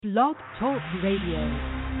Blog Talk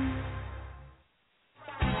Radio.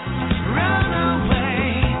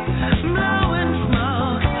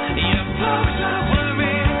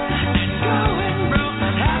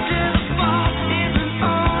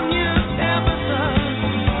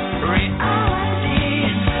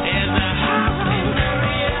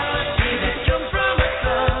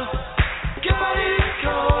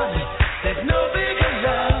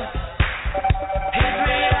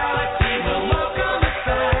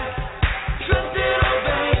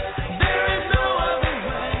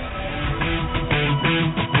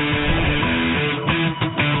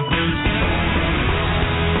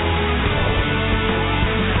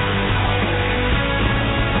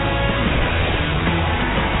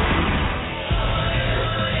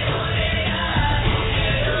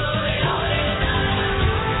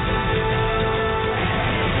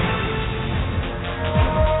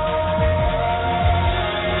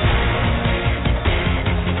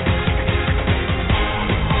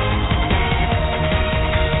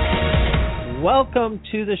 Welcome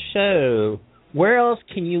to the show. Where else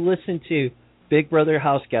can you listen to Big Brother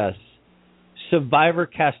House Guests, Survivor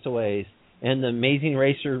Castaways, and the Amazing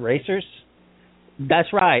Racers? That's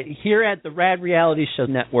right, here at the Rad Reality Show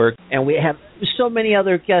Network, and we have so many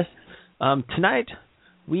other guests. Tonight,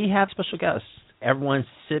 we have special guests. Everyone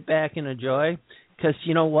sit back and enjoy, because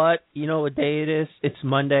you know what? You know what day it is? It's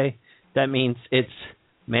Monday. That means it's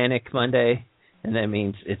Manic Monday, and that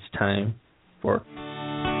means it's time for...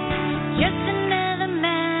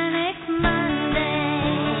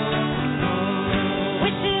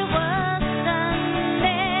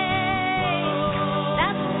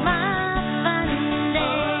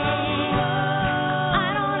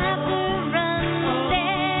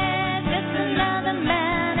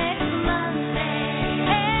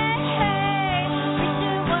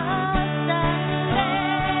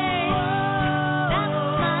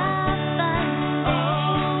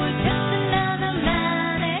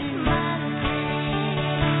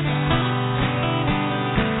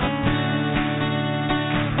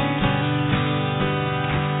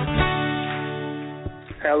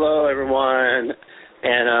 Hello, everyone,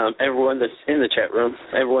 and everyone that's in the chat room,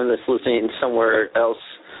 everyone that's listening somewhere else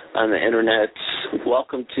on the internet.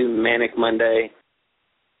 Welcome to Manic Monday.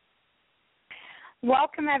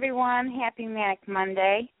 Welcome, everyone. Happy Manic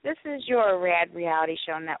Monday. This is your Rad Reality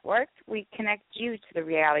Show Network. We connect you to the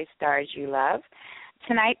reality stars you love.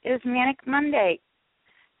 Tonight is Manic Monday,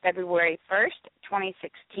 February 1st,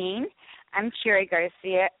 2016. I'm Cherry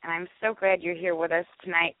Garcia, and I'm so glad you're here with us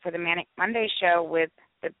tonight for the Manic Monday Show with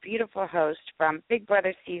the beautiful host from Big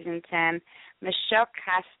Brother Season 10, Michelle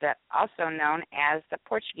Costa, also known as the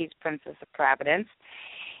Portuguese Princess of Providence.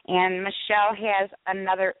 And Michelle has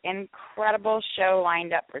another incredible show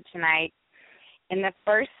lined up for tonight. In the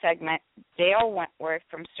first segment, Dale Wentworth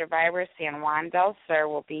from Survivor San Juan Del Sur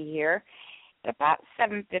will be here at about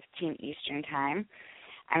 7:15 Eastern Time.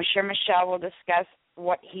 I'm sure Michelle will discuss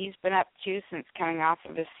what he's been up to since coming off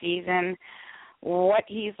of his season, what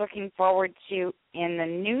he's looking forward to in the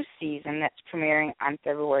new season that's premiering on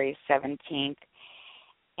February 17th.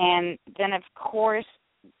 And then, of course,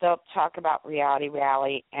 they'll talk about Reality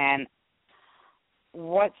Rally and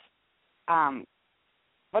what's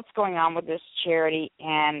going on with this charity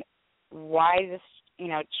and why this,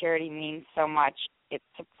 charity means so much. It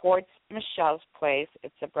supports Michelle's Place.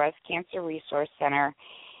 It's a breast cancer resource center,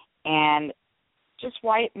 and just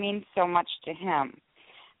why it means so much to him.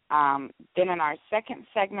 Then in our second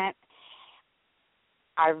segment,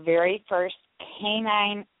 our very first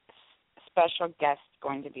canine special guest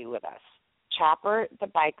going to be with us. Chopper, the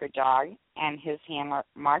biker dog, and his handler,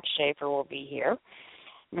 Mark Shaffer, will be here.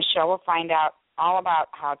 Michelle will find out all about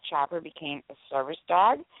how Chopper became a service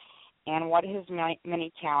dog and what his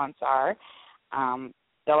many talents are.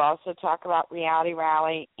 They'll also talk about Reality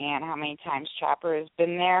Rally and how many times Chopper has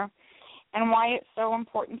been there and why it's so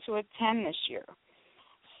important to attend this year.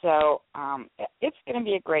 So it's going to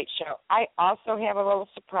be a great show. I also have a little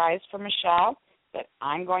surprise for Michelle that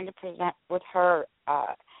I'm going to present with her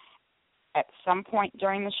at some point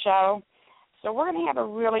during the show. So we're going to have a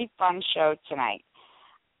really fun show tonight.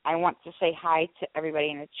 I want to say hi to everybody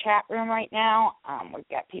in the chat room right now. We've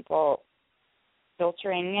got people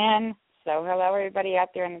filtering in. So hello, everybody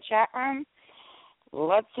out there in the chat room.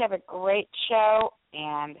 Let's have a great show,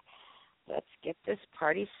 and let's get this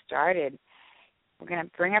party started. We're going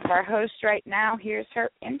to bring up our host right now. Here's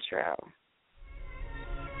her intro.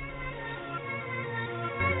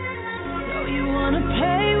 So you want to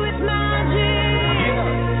play with magic?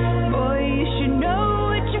 Boy, you should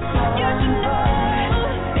know what you're for.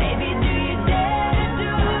 Baby, do you dare to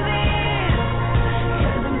do this?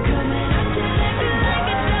 'Cause I'm coming up to let you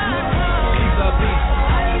like it.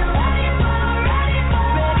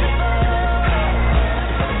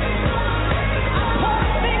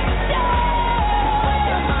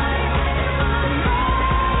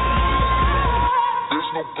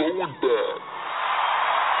 Monday.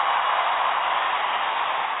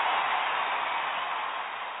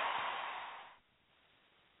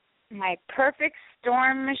 My perfect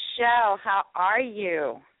storm, Michelle. How are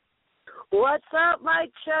you? What's up, my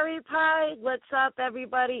cherry pie? What's up,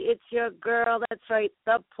 everybody? It's your girl. That's right,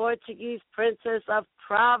 the Portuguese Princess of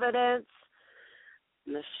Providence.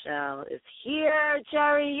 Michelle is here,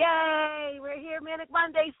 Cherry. Yay! We're here, Manic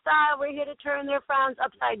Monday style. We're here to turn their frowns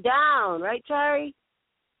upside down. Right, Cherry?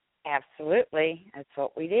 Absolutely. That's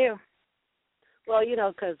what we do. Well, you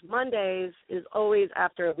know, because Mondays is always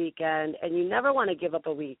after a weekend, and you never want to give up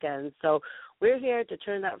a weekend. So we're here to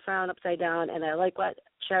turn that frown upside down, and I like what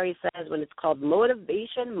Cherry says when it's called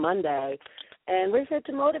Motivation Monday, and we're here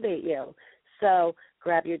to motivate you. So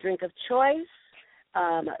grab your drink of choice,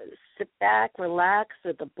 sit back, relax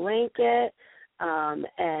with a blanket,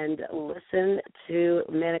 and listen to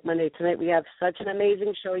Manic Monday. Tonight we have such an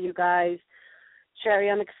amazing show, you guys.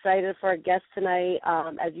 Cherry, I'm excited for our guest tonight.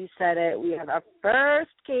 As you said it, we have our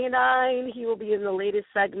first canine. He will be in the latest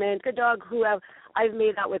segment. Good dog who I've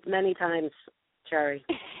made out with many times, Cherry.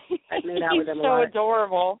 I've made out with him a lot. He's so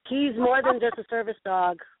adorable. He's more than just a service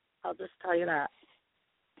dog. I'll just tell you that.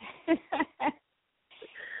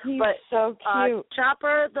 He's so cute.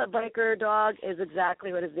 Chopper, the biker dog, is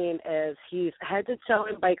exactly what his name is. He's head to toe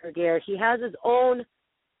in biker gear. He has his own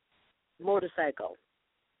motorcycle,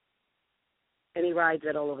 and he rides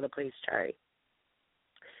it all over the place, Cherry.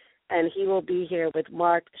 And he will be here with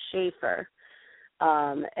Mark Shaffer,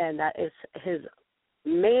 and that is his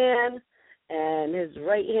man and his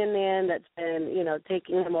right-hand man that's been, you know,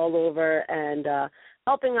 taking him all over and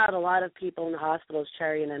helping out a lot of people in the hospitals,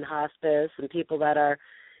 Cherry, and in hospice, and people that are,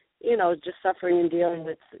 you know, just suffering and dealing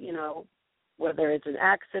with, you know, whether it's an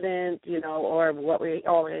accident, you know, or what we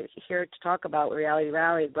all are here to talk about, Reality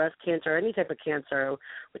Rally, breast cancer, any type of cancer,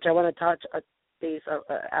 which I want to touch base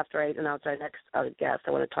after I announce our next guest.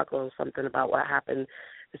 I want to talk a little something about what happened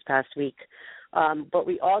this past week. But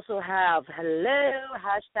we also have,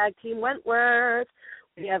 #Team Wentworth.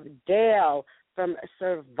 We have Dale from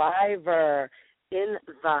Survivor in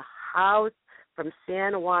the house from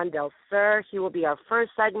San Juan Del Sur. He will be our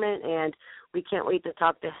first segment, and we can't wait to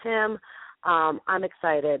talk to him. I'm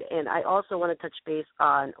excited, and I also want to touch base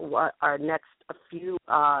on what our next few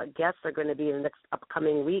guests are going to be in the next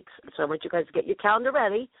upcoming weeks. So I want you guys to get your calendar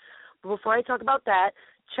ready. But before I talk about that,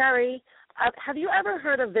 Cherry, have you ever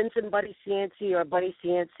heard of Vincent Buddy Cianci or Buddy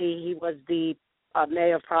Cianci? He was the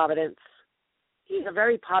mayor of Providence. He's a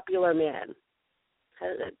very popular man.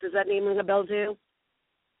 Does that name ring a bell to you?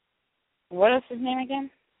 What is his name again?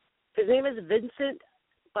 His name is Vincent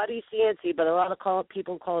Buddy Cianci, but a lot of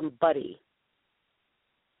people call him Buddy.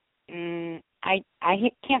 I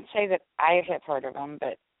can't say that I have heard of him,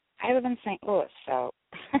 but I live in St. Louis, so.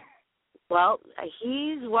 Well,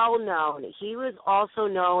 he's well known. He was also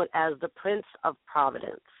known as the Prince of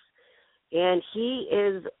Providence, and he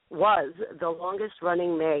was the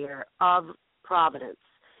longest-running mayor of Providence.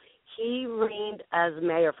 He reigned as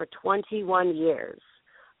mayor for 21 years,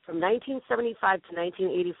 from 1975 to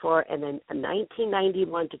 1984, and then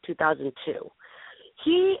 1991 to 2002.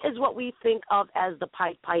 He is what we think of as the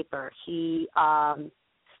Pied Piper. He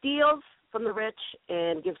steals from the rich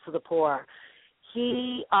and gives to the poor.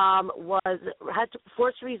 He had to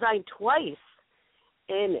force to resign twice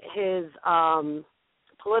in his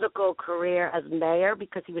political career as mayor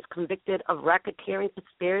because he was convicted of racketeering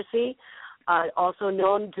conspiracy, also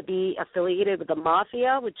known to be affiliated with the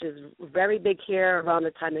mafia, which is very big here around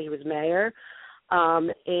the time that he was mayor,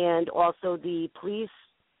 and also the police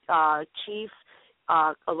chief,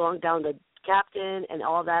 along down the captain and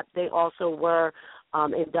all that. They also were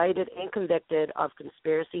indicted and convicted of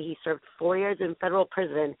conspiracy. He served 4 years in federal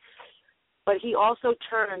prison, but he also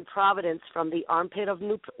turned Providence from the armpit of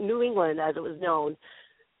New England, as it was known,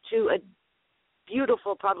 to a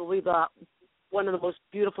beautiful, probably one of the most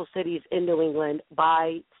beautiful cities in New England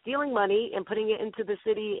by stealing money and putting it into the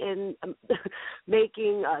city and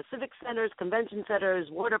making civic centers, convention centers,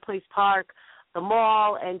 Water Place Park, the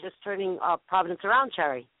mall, and just turning Providence around,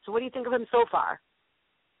 Cherry. So what do you think of him so far?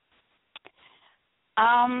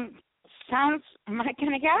 Sounds my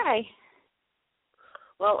kind of guy.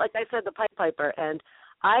 Well, like I said, the Pied Piper, and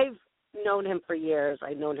I've known him for years.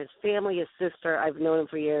 I've known his family, his sister. I've known him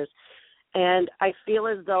for years. And I feel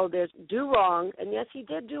as though there's do wrong, and yes, he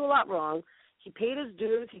did do a lot wrong. He paid his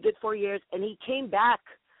dues. He did 4 years, and he came back,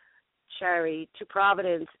 Cherry, to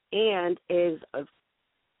Providence and is a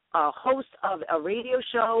host of a radio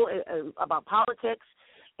show about politics,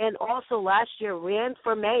 and also last year ran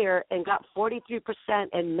for mayor and got 43%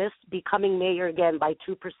 and missed becoming mayor again by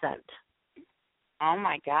 2%. Oh,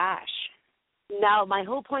 my gosh. Now, my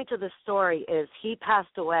whole point of the story is he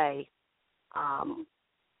passed away a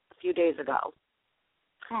few days ago.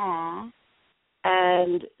 Aww.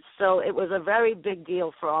 And so it was a very big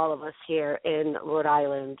deal for all of us here in Rhode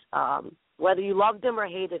Island. Whether you loved him or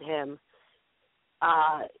hated him,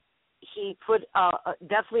 he put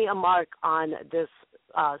definitely a mark on this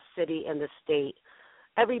city and the state.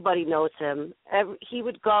 Everybody knows him. He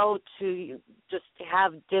would go to just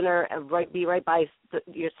have dinner and be right by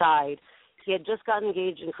your side. He had just gotten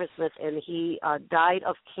engaged in Christmas, and he died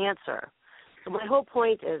of cancer. So my whole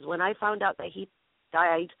point is, when I found out that he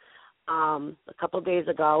died a couple of days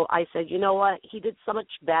ago, I said, you know what? He did so much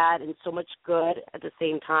bad and so much good at the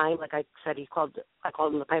same time. Like I said, I called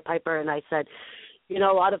him the Pied Piper, and I said, you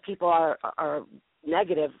know, a lot of people are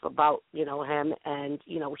negative about, you know, him, and,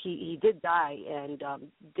 you know, he did die and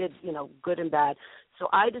did, you know, good and bad. So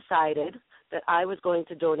I decided that I was going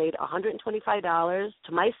to donate $125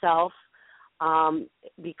 to myself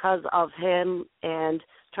because of him, and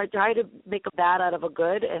try to make a bad out of a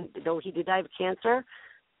good. And though he did die of cancer,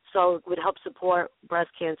 so it would help support breast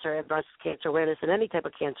cancer and breast cancer awareness and any type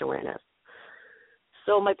of cancer awareness.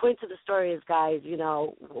 So my point to the story is, guys, you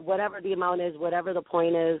know, whatever the amount is, whatever the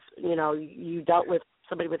point is, you know, you dealt with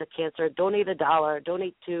somebody with a cancer, donate $1,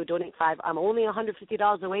 donate $2, donate $5. I'm only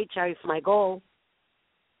 $150 away, Cherry, for my goal.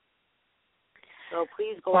 So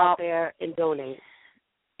please go out there and donate.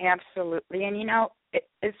 Absolutely. And, you know,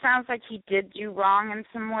 it sounds like he did do wrong in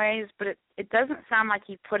some ways, but it doesn't sound like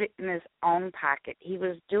he put it in his own pocket. He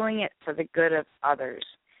was doing it for the good of others.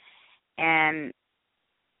 And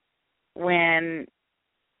when,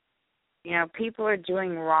 you know, people are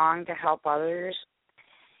doing wrong to help others,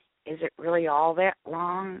 is it really all that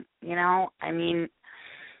wrong? You know, I mean,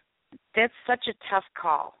 that's such a tough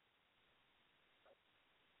call.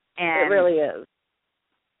 And it really is.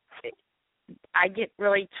 I get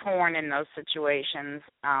really torn in those situations.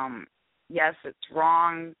 Yes, it's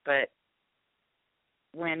wrong, but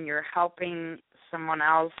when you're helping someone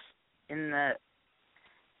else in the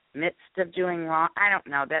midst of doing wrong, I don't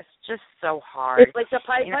know. That's just so hard. It's like the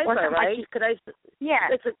Pied Piper, right? Yeah.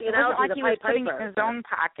 It's like the analogy like of the he was Pied putting Piper. in his own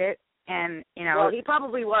pocket, and, you know. Well, he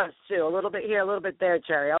probably was, too. A little bit here, a little bit there,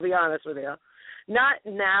 Cherry. I'll be honest with you. Not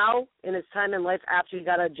now in his time in life after he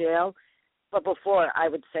got out of jail, but before, I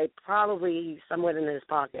would say probably somewhere in his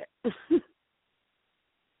pocket.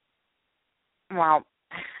 Well,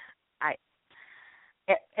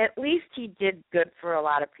 at least he did good for a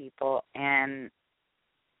lot of people and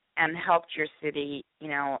helped your city, you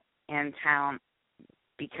know, and town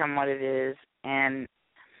become what it is. And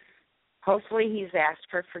hopefully he's asked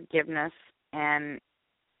for forgiveness and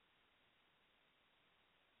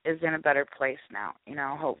is in a better place now. You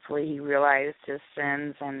know, hopefully he realized his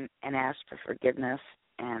sins and asked for forgiveness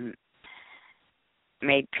and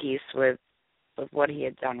made peace with what he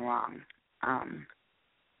had done wrong.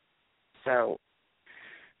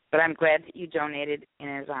 But I'm glad that you donated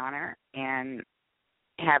in his honor and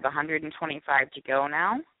have 125 to go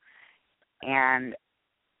now. And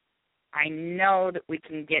I know that we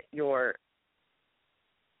can get your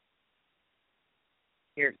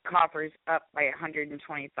coffers up by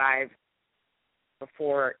 125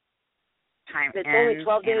 before time it's ends. It's only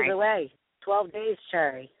 12 days away. 12 days,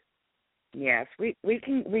 Cherry. Yes, we've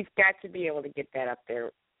got to be able to get that up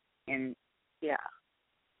there in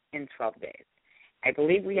 12 days. I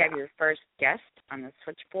believe we have your first guest on the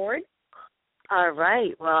switchboard. All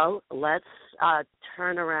right. Well, let's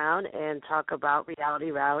turn around and talk about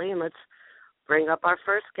Reality Rally, and let's bring up our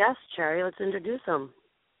first guest, Cherry. Let's introduce him.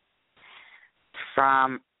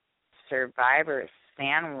 From Survivor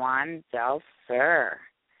San Juan Del Sur,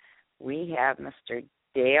 we have Mr.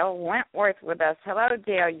 Dale Wentworth with us. Hello,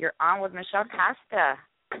 Dale. You're on with Michelle Costa.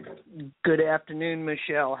 Good afternoon,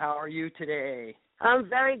 Michelle. How are you today? I'm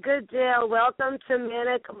very good, Dale. Welcome to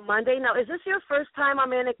Manic Monday. Now, is this your first time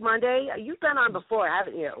on Manic Monday? You've been on before,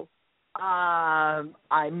 haven't you?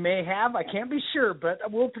 I may have. I can't be sure, but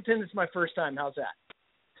we'll pretend it's my first time. How's that?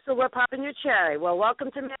 So we're popping your cherry. Well,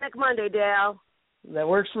 welcome to Manic Monday, Dale. That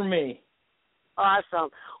works for me.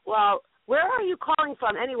 Awesome. Well, where are you calling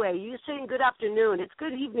from anyway? You're saying good afternoon. It's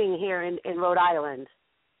good evening here in Rhode Island.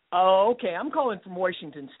 Oh, okay. I'm calling from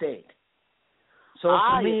Washington State. So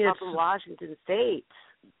for me, you're it's from Washington State.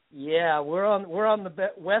 Yeah, we're on the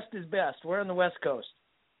west is best. We're on the West Coast.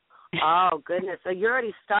 Oh goodness! So you're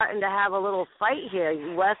already starting to have a little fight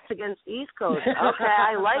here, West against East Coast. Okay,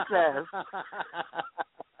 I like this.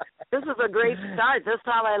 This is a great start. That's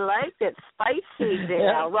how I liked it. Spicy, Dale.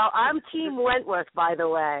 Yeah. Well, I'm Team Wentworth, by the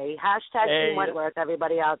way. Hashtag Team Wentworth,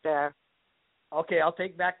 everybody out there. Okay, I'll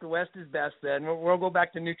take back the West is best then. We'll go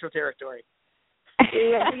back to neutral territory.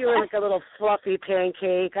 Yeah, you were like a little fluffy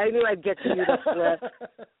pancake. I knew I'd get to you to flip.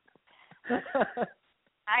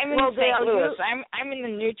 I'm in St. Louis. I'm in the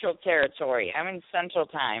neutral territory. I'm in Central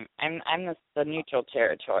Time. I'm the neutral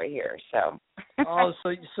territory here. So.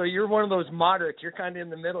 So you're one of those moderates. You're kind of in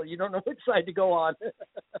the middle. You don't know which side to go on.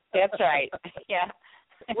 That's right. Yeah.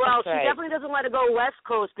 Well, that's she definitely doesn't want to go West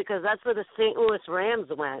Coast because that's where the St. Louis Rams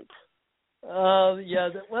went. Yeah.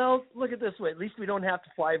 Well, look at it this way. At least we don't have to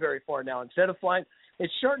fly very far now. Instead of flying,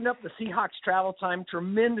 it's shortened up the Seahawks travel time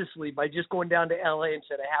tremendously by just going down to L.A.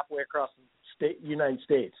 instead of halfway across the United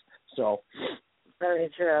States. So.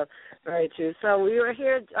 Very true. Very true. So we were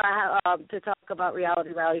here to talk about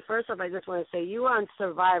Reality Rally. First off, I just want to say you were on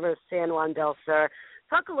Survivor San Juan Del Sur.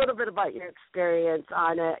 Talk a little bit about your experience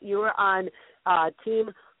on it. You were on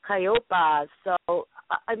Team Coyopa. So,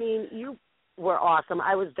 I mean, you were awesome.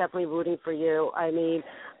 I was definitely rooting for you. I mean,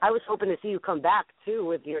 I was hoping to see you come back, too,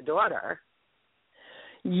 with your daughter.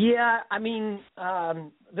 Yeah, I mean,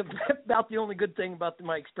 about the only good thing about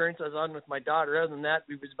my experience I was on with my daughter. Other than that,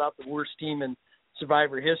 it was about the worst team in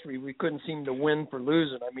Survivor history. We couldn't seem to win for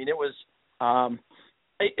losing. I mean, it was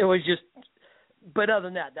just. But other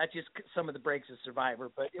than that, that's just some of the breaks of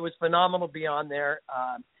Survivor. But it was phenomenal to be on there.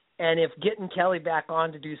 And if getting Kelly back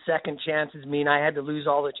on to do second chances mean I had to lose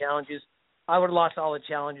all the challenges, I would have lost all the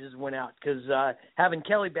challenges and went out because having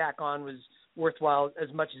Kelly back on was worthwhile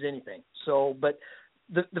as much as anything. So, but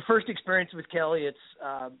the first experience with Kelly,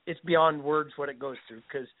 it's beyond words what it goes through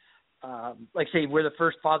because, like I say, we're the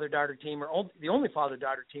first father-daughter team or the only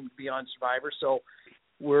father-daughter team to be on Survivor. So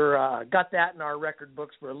we're got that in our record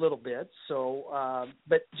books for a little bit. So,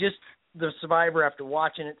 but just the Survivor after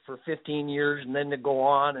watching it for 15 years and then to go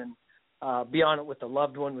on and be on it with a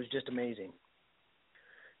loved one was just amazing.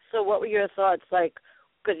 So what were your thoughts like?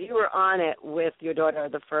 Because you were on it with your daughter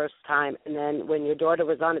the first time, and then when your daughter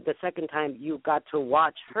was on it the second time, you got to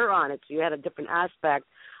watch her on it, so you had a different aspect.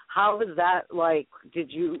 How was that like?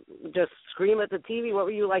 Did you just scream at the TV? What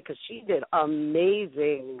were you like? Because she did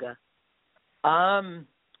amazing.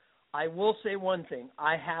 I will say one thing.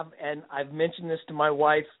 I've mentioned this to my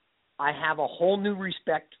wife, I have a whole new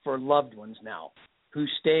respect for loved ones now who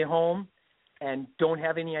stay home and don't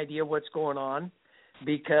have any idea what's going on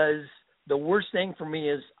because the worst thing for me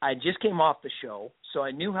is I just came off the show, so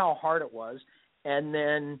I knew how hard it was, and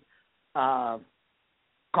then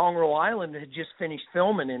Conroe Island had just finished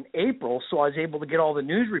filming in April, so I was able to get all the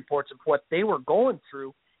news reports of what they were going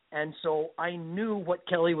through, and so I knew what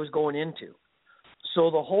Kelly was going into. So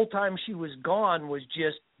the whole time she was gone was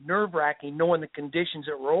just nerve-wracking, knowing the conditions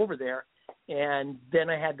that were over there, and then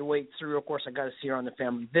I had to wait through. Of course, I got to see her on the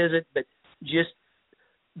family visit, but just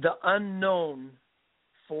the unknown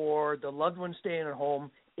for the loved one staying at home,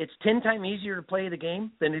 it's 10 times easier to play the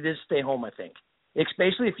game than it is to stay home, I think,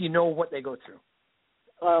 especially if you know what they go through.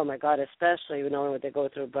 Oh, my God, especially knowing what they go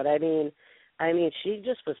through. But, I mean, she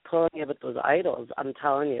just was pulling it with those idols, I'm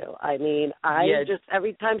telling you. I mean,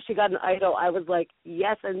 every time she got an idol, I was like,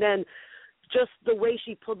 yes. And then just the way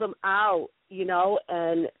she pulled them out, you know,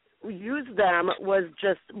 and used them was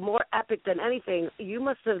just more epic than anything. You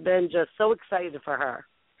must have been just so excited for her.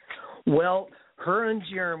 Well, her and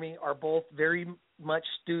Jeremy are both very much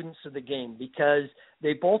students of the game because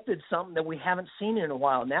they both did something that we haven't seen in a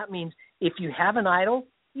while. And that means if you have an idol,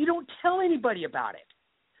 you don't tell anybody about it.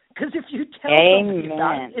 Because if you tell somebody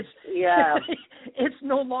about it, it's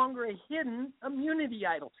no longer a hidden immunity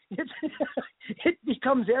idol. It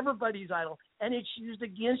becomes everybody's idol, and it's used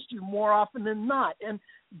against you more often than not. And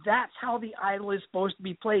that's how the idol is supposed to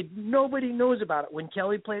be played. Nobody knows about it. When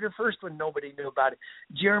Kelly played her first one, nobody knew about it.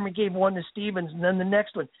 Jeremy gave one to Stevens, and then the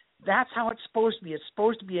next one. That's how it's supposed to be. It's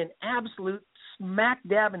supposed to be an absolute smack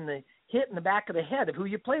dab in the hit in the back of the head of who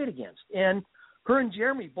you played against. And her and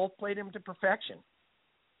Jeremy both played him to perfection.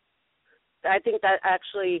 I think that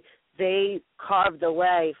actually they carved the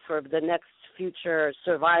way for the next future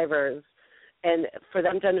survivors and for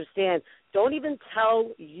them to understand, don't even tell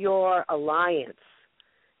your alliance.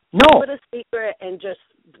 No. Put a secret and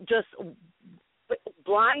just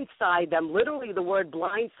blindside them, literally the word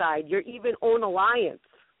blindside, your even own alliance.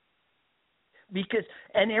 Because,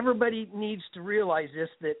 and everybody needs to realize this,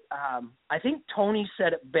 that I think Tony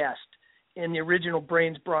said it best in the original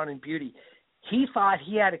Brains, Brawn, and Beauty. He thought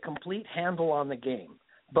he had a complete handle on the game.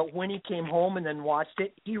 But when he came home and then watched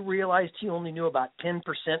it, he realized he only knew about 10%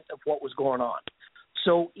 of what was going on.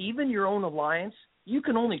 So even your own alliance, you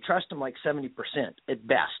can only trust them like 70% at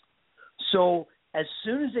best. So as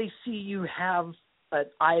soon as they see you have an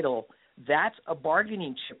idol, that's a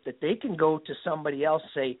bargaining chip that they can go to somebody else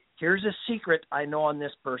and say, here's a secret I know on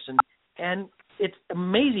this person. And it's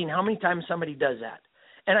amazing how many times somebody does that.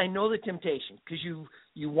 And I know the temptation because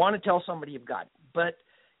you want to tell somebody you've got it, but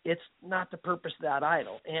it's not the purpose of that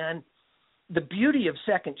idol. And the beauty of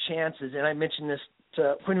second chances, and I mentioned this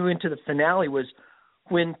when we went to the finale, was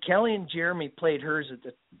when Kelly and Jeremy played hers.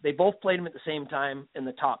 They both played them at the same time in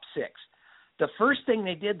the top 6. The first thing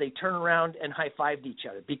they did, they turned around and high-fived each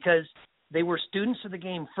other because they were students of the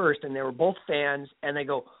game first, and they were both fans, and they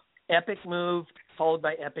go, epic move, followed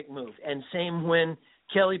by epic move. And same when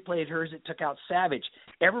Kelly played hers, it took out Savage.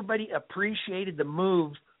 Everybody appreciated the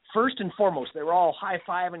move first and foremost. They were all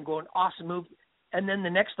high-fiving, going, awesome move. And then the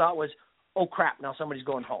next thought was, oh, crap, now somebody's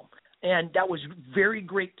going home. And that was very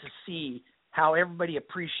great to see how everybody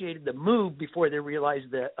appreciated the move before they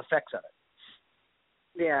realized the effects of it.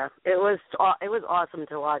 Yeah, it was awesome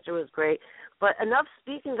to watch. It was great. But enough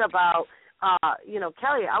speaking about,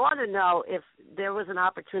 Kelly, I want to know if there was an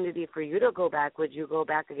opportunity for you to go back, would you go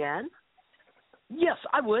back again? Yes,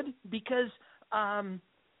 I would, because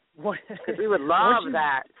we would love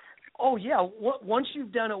that. Oh, yeah. Once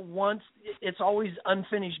you've done it once, it's always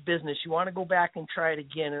unfinished business. You want to go back and try it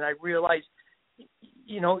again. And I realized,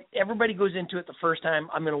 everybody goes into it the first time,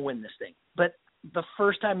 I'm going to win this thing. But the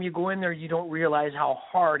first time you go in there, you don't realize how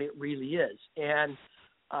hard it really is. And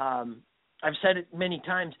I've said it many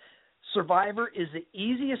times, Survivor is the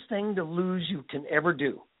easiest thing to lose you can ever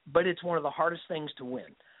do, but it's one of the hardest things to win.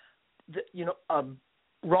 A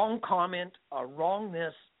wrong comment, a wrong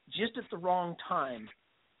this, just at the wrong time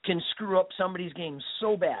can screw up somebody's game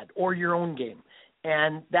so bad, or your own game,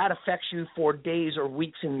 and that affects you for days or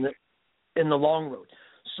weeks in the long road.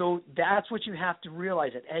 So that's what you have to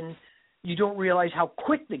realize it, and you don't realize how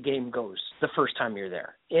quick the game goes the first time you're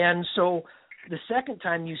there. And so the second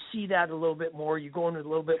time you see that a little bit more, you go in with a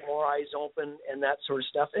little bit more eyes open and that sort of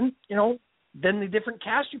stuff. And, then the different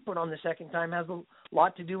cast you put on the second time has a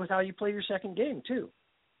lot to do with how you play your second game, too.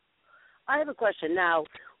 I have a question. Now,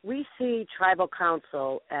 we see tribal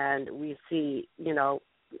council and we see,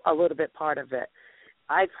 a little bit part of it.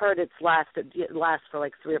 I've heard it lasts for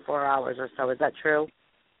like 3 or 4 hours or so. Is that true?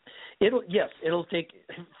 It'll take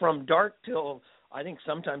from dark till, I think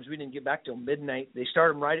sometimes we didn't get back till midnight. They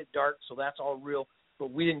started them right at dark, so that's all real.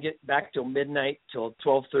 But we didn't get back till midnight, till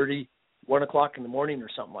 12:30, 1 o'clock in the morning or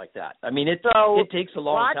something like that. I mean, it takes a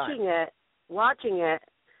long time. Watching it,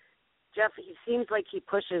 Jeff, he seems like he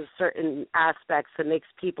pushes certain aspects and makes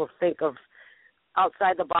people think of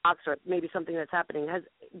outside the box or maybe something that's happening.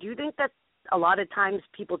 Do you think that a lot of times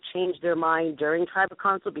people change their mind during tribal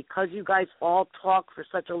council because you guys all talk for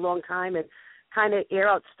such a long time and kind of air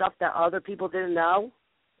out stuff that other people didn't know?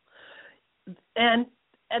 And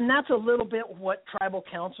that's a little bit what tribal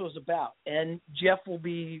council is about. And Jeff will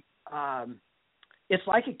be it's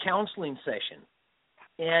like a counseling session.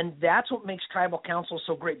 And that's what makes tribal council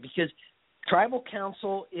so great, because tribal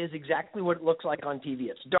council is exactly what it looks like on TV.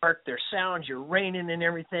 It's dark, there's sounds, you're raining and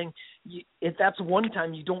everything. If that's one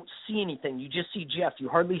time you don't see anything, you just see Jeff. You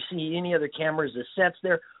hardly see any other cameras, the set's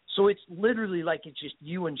there. So it's literally like it's just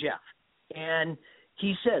you and Jeff. And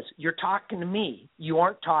he says, you're talking to me. You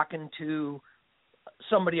aren't talking to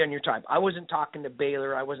somebody on your tribe. I wasn't talking to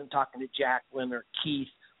Baylor. I wasn't talking to Jacqueline or Keith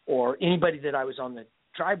or anybody that I was on the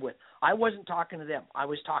tribe with. I wasn't talking to them. I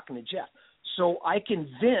was talking to Jeff. So I can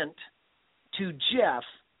vent to Jeff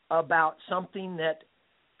about something that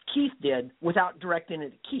Keith did without directing it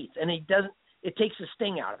to Keith. And it takes the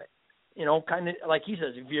sting out of it. Kind of like he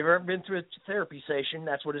says, if you've ever been through a therapy session,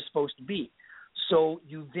 that's what it's supposed to be. So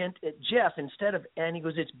you vent at Jeff and he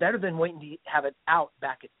goes, it's better than waiting to have it out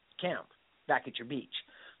back at camp, back at your beach.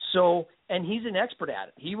 So, and he's an expert at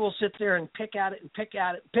it. He will sit there and pick at it and pick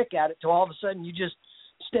at it and pick at it till all of a sudden you just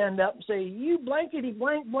stand up and say, you blankety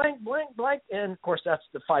blank, blank, blank, blank. And, of course, that's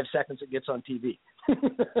the 5 seconds it gets on TV.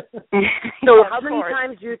 So how many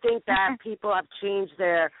times do you think that people have changed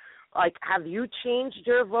have you changed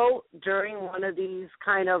your vote during one of these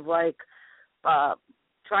kind of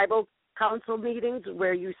tribal council meetings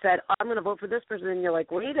where you said, I'm going to vote for this person, and you're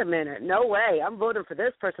like, wait a minute, no way, I'm voting for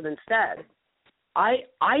this person instead?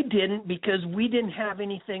 I didn't, because we didn't have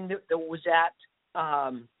anything that was at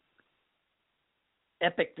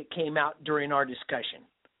Epic that came out during our discussion.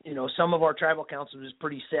 Some of our tribal council was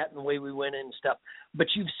pretty set in the way we went in and stuff, but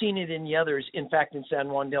you've seen it in the others. In fact, in San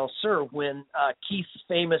Juan Del Sur, when Keith's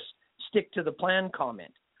famous stick to the plan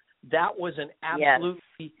comment, that was an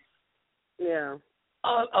absolutely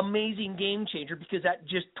amazing game changer, because that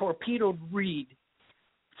just torpedoed Reed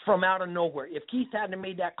from out of nowhere. If Keith hadn't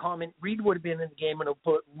made that comment, Reed would have been in the game and have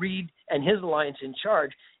put Reed and his alliance in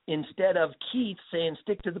charge. Instead of Keith saying,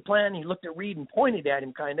 stick to the plan, he looked at Reed and pointed at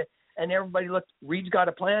him kind of, and everybody looked, Reed's got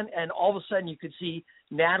a plan, and all of a sudden you could see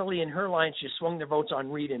Natalie and her alliance just swung their votes on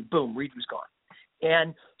Reed, and boom, Reed was gone.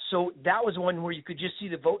 And so that was one where you could just see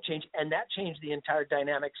the vote change, and that changed the entire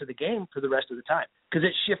dynamics of the game for the rest of the time because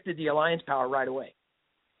it shifted the alliance power right away.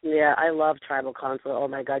 Yeah, I love tribal council. Oh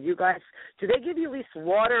my God, you guys! Do they give you at least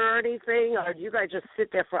water or anything, or do you guys just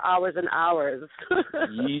sit there for hours and hours?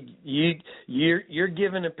 You're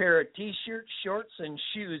given a pair of T-shirts, shorts, and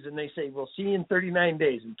shoes, and they say, "We'll see you in 39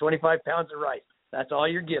 days and 25 pounds of rice." That's all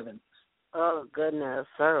you're given. Oh goodness!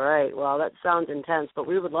 All right. Well, that sounds intense, but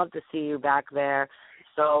we would love to see you back there.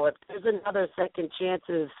 So if there's another second chance.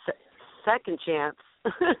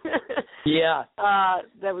 Yeah.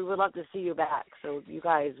 That we would love to see you back. So you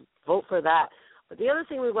guys vote for that. But the other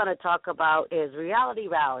thing we want to talk about is Reality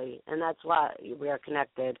Rally, and that's why we are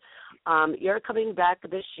connected. You're coming back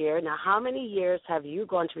this year. Now, how many years have you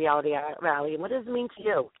gone to Reality Rally, and what does it mean to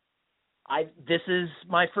you? This is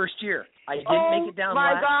my first year. I didn't make it down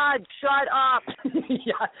last year. Oh, my God, shut up.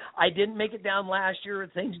 Yeah, I didn't make it down last year.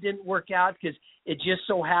 Things didn't work out because it just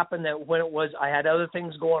so happened that when it was, I had other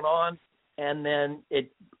things going on, and then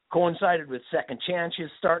it coincided with second chances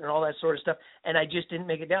starting and all that sort of stuff, and I just didn't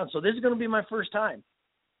make it down. So this is going to be my first time.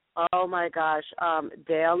 Oh, my gosh.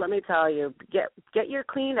 Dale, let me tell you, get your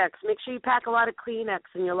Kleenex. Make sure you pack a lot of Kleenex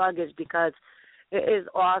in your luggage because it is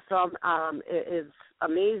awesome. It is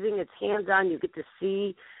amazing. It's hands-on. You get to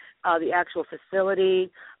see the actual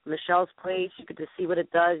facility, Michelle's place. You get to see what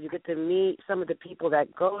it does. You get to meet some of the people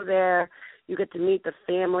that go there. You get to meet the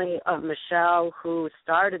family of Michelle who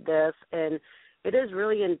started this, and it is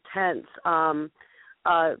really intense.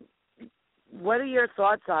 What are your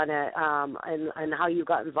thoughts on it and how you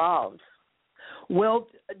got involved? Well,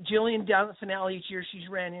 Jillian, down at the finale each year, she's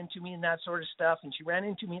ran into me and that sort of stuff, and she ran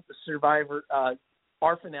into me at the Survivor,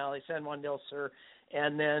 our finale, San Juan Del Sur,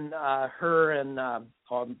 and then her and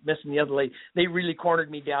I'm missing the other lady, they really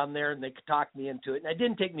cornered me down there, and they talked me into it. And it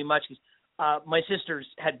didn't take me much because my sisters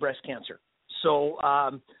had breast cancer. So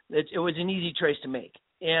it was an easy choice to make.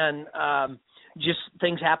 And just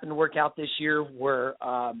things happened to work out this year where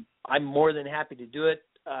I'm more than happy to do it,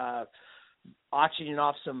 auctioning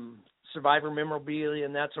off some Survivor memorabilia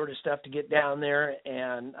and that sort of stuff to get down there.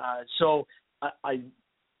 And so I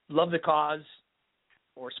love the cause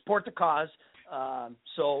or support the cause.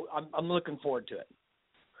 So I'm looking forward to it.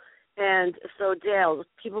 And so, Dale,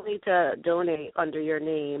 people need to donate under your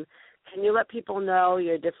name. Can you let people know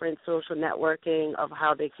your different social networking of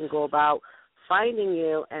how they can go about finding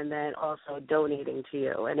you and then also donating to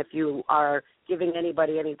you? And if you are giving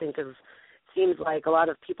anybody anything, because it seems like a lot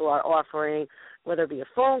of people are offering, whether it be a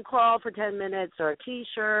phone call for 10 minutes or a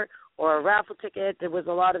T-shirt or a raffle ticket. There was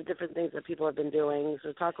a lot of different things that people have been doing.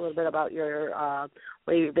 So talk a little bit about your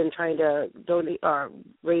way you've been trying to donate or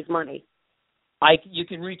raise money. You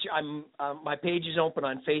can reach. My page is open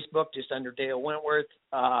on Facebook, just under Dale Wentworth.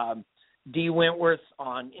 D Wentworth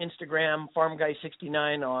on Instagram. Farm Guy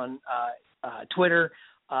 69 on Twitter.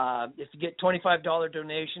 If you get $25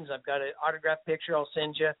 donations, I've got an autographed picture I'll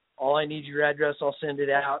send you. All I need is your address. I'll send it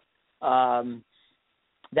out.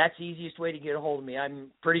 That's the easiest way to get a hold of me. I'm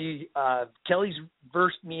pretty Kelly's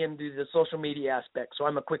versed me into the social media aspect, so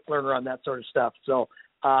I'm a quick learner on that sort of stuff. So,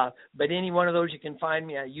 but any one of those you can find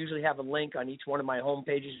me. I usually have a link on each one of my home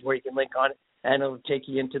pages where you can link on it, and it'll take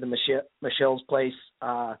you into the Michelle's Place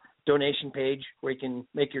donation page where you can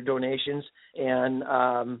make your donations, and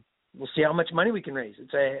we'll see how much money we can raise.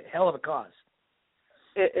 It's a hell of a cause.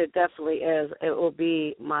 It definitely is. It will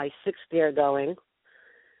be my 6th year going.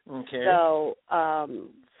 Okay. So,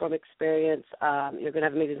 from experience, you're going to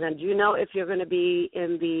have amazing time. Do you know if you're going to be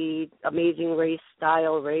in the Amazing Race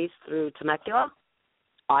style race through Temecula?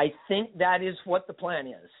 I think that is what the plan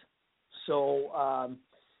is. So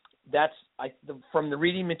that's from the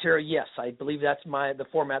reading material. Yes, I believe that's the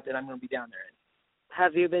format that I'm going to be down there in.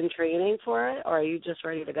 Have you been training for it, or are you just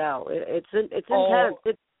ready to go? It's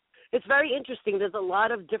intense. It's very interesting. There's a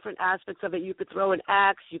lot of different aspects of it. You could throw an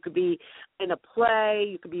axe. You could be in a play.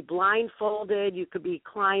 You could be blindfolded. You could be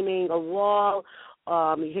climbing a wall.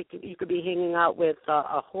 You could be hanging out with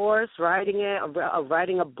a horse, riding it,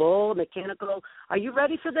 riding a bull, mechanical. Are you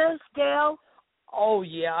ready for this, Dale? Oh,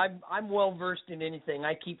 yeah. I'm well-versed in anything.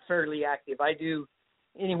 I keep fairly active. I do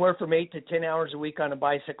anywhere from 8 to 10 hours a week on a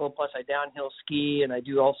bicycle, plus I downhill ski, and I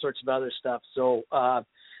do all sorts of other stuff. So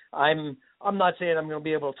I'm not saying I'm going to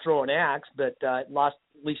be able to throw an axe, but at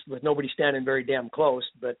least with nobody standing very damn close.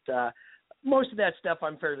 But most of that stuff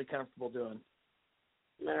I'm fairly comfortable doing.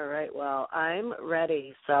 All right. Well, I'm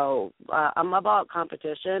ready. So I'm about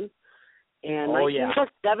competition. And my team was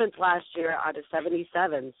 7th last year out of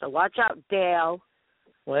 77. So watch out, Dale.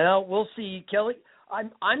 Well, we'll see. Kelly,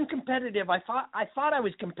 I'm competitive. I thought I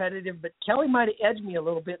was competitive, but Kelly might have edged me a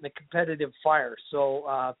little bit in the competitive fire.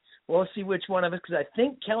 So we'll see which one of us, because I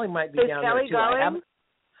think Kelly might be down Kelly there too. Going?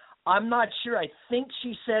 I'm not sure. I think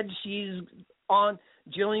she said she's on.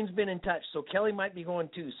 Jillian's been in touch, so Kelly might be going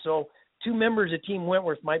too. So 2 members of Team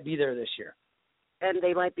Wentworth might be there this year. And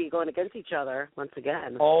they might be going against each other once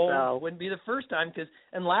again. Oh, so. Wouldn't be the first time,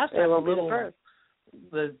 and last time it won't be the first.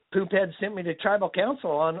 The poop head sent me to tribal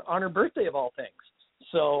council on her birthday of all things.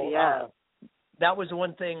 So yeah. That was the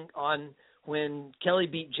one thing on when Kelly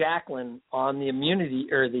beat Jacqueline on the immunity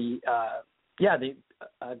or the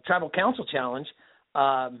tribal council challenge.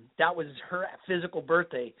 That was her physical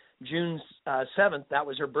birthday, June 7th. That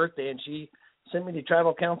was her birthday, and she sent me to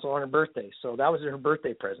tribal council on her birthday. So that was her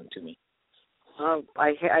birthday present to me. Oh,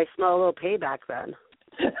 I smell a little payback then.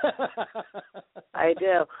 I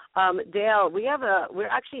do. Dale, we're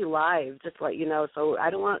actually live, just to let you know. So I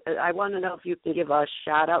want to know if you can give a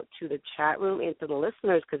shout out to the chat room and to the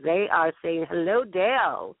listeners, because they are saying hello,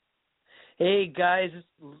 Dale. Hey guys,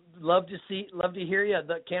 love to hear you.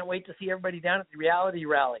 Can't wait to see everybody down at the reality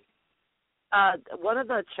rally. One of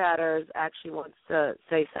the chatters actually wants to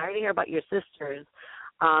say, sorry to hear about your sisters.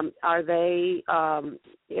 Are they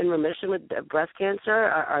in remission with breast cancer?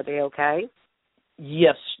 Are they okay?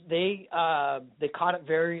 Yes, they caught it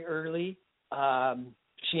very early.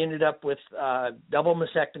 She ended up with double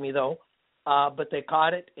mastectomy though, but they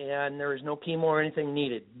caught it and there was no chemo or anything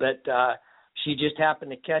needed. But she just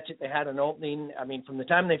happened to catch it. They had an opening. I mean, from the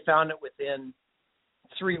time they found it, within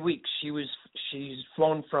 3 weeks, she's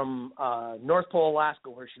flown from North Pole,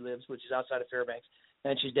 Alaska, where she lives, which is outside of Fairbanks,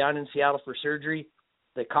 and she's down in Seattle for surgery.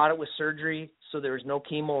 They caught it with surgery, so there was no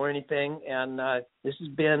chemo or anything. And this has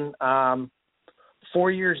been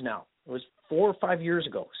 4 years now. It was 4 or 5 years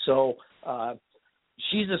ago. So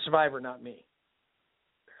she's a survivor, not me.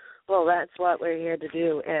 Well, that's what we're here to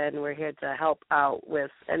do, and we're here to help out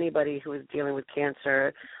with anybody who is dealing with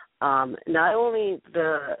cancer. Not only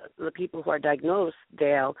the people who are diagnosed,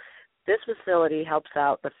 Dale, this facility helps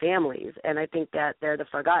out the families, and I think that they're the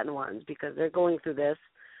forgotten ones because they're going through this,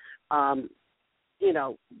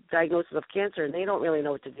 diagnosis of cancer, and they don't really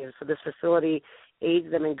know what to do. So this facility aids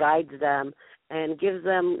them and guides them and gives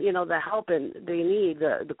them, the help and they need,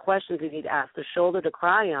 the questions they need to ask, the shoulder to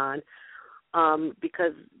cry on,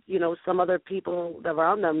 because, some other people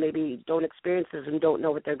around them maybe don't experience this and don't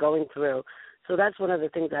know what they're going through. So that's one of the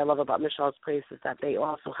things I love about Michelle's Place is that they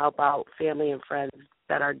also help out family and friends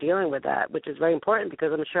that are dealing with that, which is very important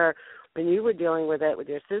because I'm sure when you were dealing with it with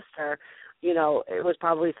your sister, it was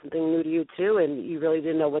probably something new to you too, and you really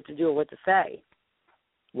didn't know what to do or what to say.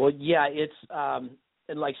 Well, yeah, it's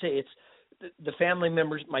and like I say, it's the family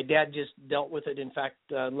members. My dad just dealt with it. In fact,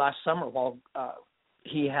 last summer while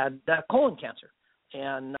he had colon cancer,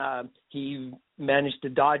 and he managed to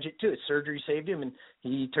dodge it too. Surgery saved him, and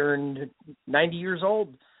he turned 90 years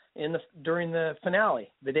old during the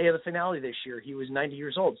finale, the day of the finale this year. He was 90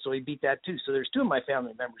 years old, so he beat that too. So there's 2 of my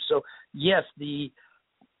family members. So yes, the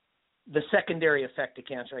secondary effect of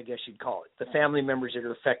cancer, I guess you'd call it, the family members that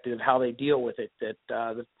are affected, how they deal with it, that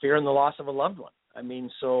the fear and the loss of a loved one. I mean,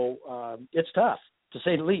 so it's tough, to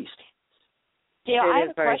say the least. Yeah, I have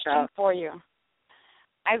a question for you.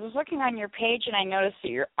 I was looking on your page, and I noticed that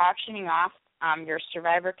you're auctioning off your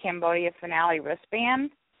Survivor Cambodia finale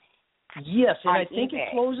wristband. Yes, and I think eBay.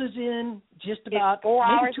 It closes in just about 4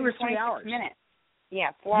 hours 2 or 3 hours. Minutes.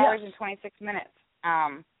 Yeah, 4 hours and 26 minutes.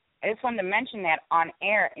 I just wanted to mention that on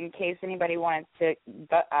air in case anybody wanted to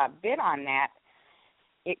bid on that.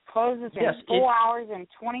 It closes in 4 hours and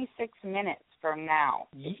 26 minutes from now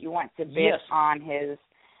if you want to bid on his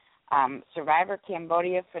Survivor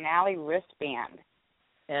Cambodia finale wristband.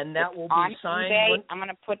 And that will be on signed. eBay. I'm going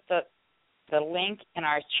to put the link in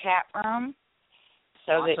our chat room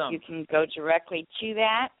so that you can go directly to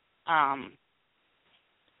that.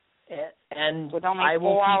 And with only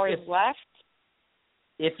 4 hours left.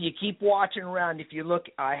 If you keep watching around, if you look,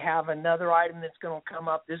 I have another item that's going to come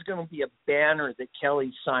up. This is going to be a banner that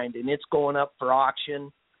Kelly signed, and it's going up for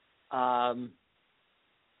auction. I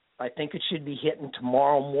think it should be hitting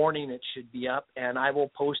tomorrow morning. It should be up, and I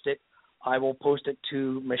will post it. I will post it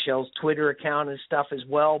to Michelle's Twitter account and stuff as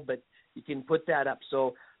well, but you can put that up.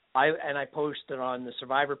 So I post it on the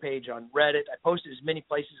Survivor page on Reddit. I post it as many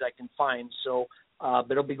places I can find. So,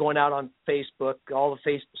 but it'll be going out on Facebook, all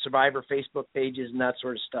the Survivor Facebook pages and that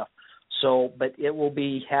sort of stuff. So, but it will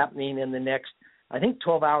be happening in the next, I think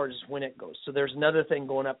 12 hours is when it goes. So there's another thing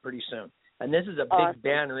going up pretty soon. And this is a big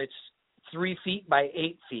banner. It's 3 feet by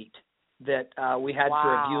 8 feet that we had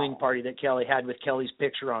for a viewing party that Kelly had with Kelly's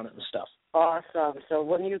picture on it and stuff. Awesome. So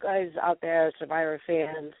when you guys out there, Survivor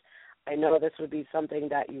fans, I know this would be something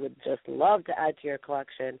that you would just love to add to your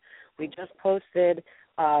collection. We just posted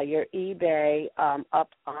your eBay up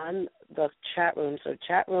on the chat room. So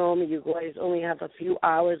chat room, you guys only have a few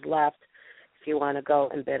hours left if you want to go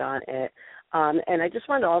and bid on it. And I just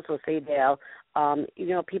wanted to also say, Dale,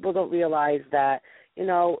 people don't realize that,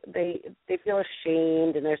 they feel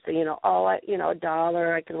ashamed and they're saying,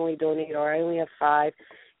 $1, I can only donate, or I only have $5.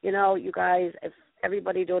 You guys, if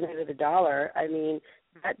everybody donated $1, I mean,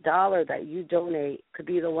 that $1 that you donate could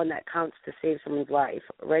be the one that counts to save someone's life,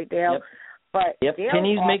 right, Dale? Yep. But Dale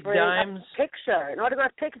pennies make dimes. A picture, an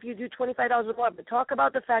autographed pic if you do $25 or more. But talk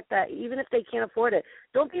about the fact that even if they can't afford it,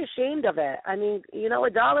 don't be ashamed of it. I mean,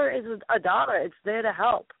 $1 is $1. It's there to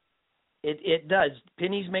help. It does.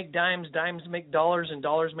 Pennies make dimes, dimes make dollars, and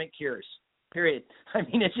dollars make cures. Period. I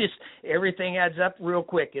mean, it's just everything adds up real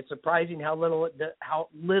quick. It's surprising how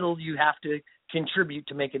little you have to contribute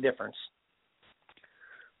to make a difference.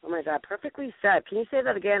 Oh, my God, perfectly said. Can you say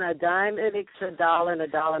that again? A dime makes $1, and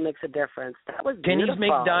 $1 makes a difference. That was beautiful. Pennies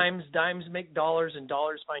make dimes, dimes make dollars, and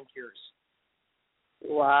dollars find cures.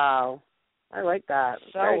 Wow. I like that.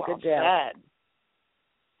 So Very well good job. said.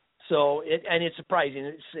 So, it's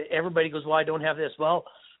surprising. Everybody goes, well, I don't have this. Well,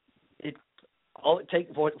 what's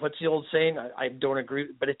the old saying? I don't agree,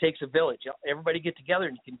 but it takes a village. Everybody get together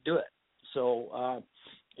and you can do it. So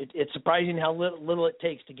it's surprising how little it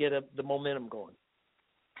takes to get the momentum going.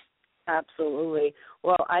 Absolutely.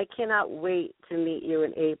 Well, I cannot wait to meet you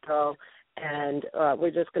in April, and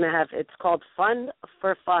we're just going to have, it's called Fun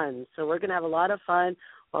for Fun. So we're going to have a lot of fun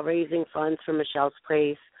while raising funds for Michelle's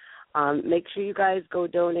Place. Make sure you guys go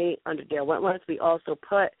donate under Dale Wentworth. We also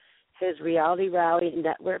put his Reality Rally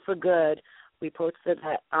Network for Good. We posted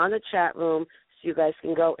that on the chat room so you guys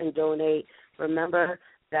can go and donate. Remember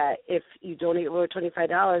that if you donate over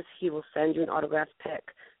 $25, he will send you an autographed pic.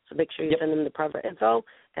 So make sure you send him the proper info,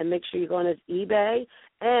 and make sure you go on his eBay,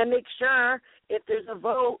 and make sure if there's a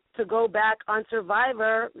vote to go back on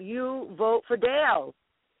Survivor, you vote for Dale.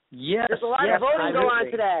 Yes, there's a lot of voting going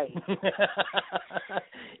on today.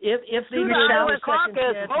 if they do another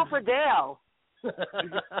caucus, vote for Dale.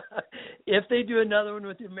 If they do another one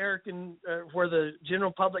with the American, where the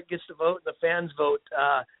general public gets to vote and the fans vote,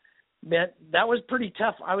 man, that was pretty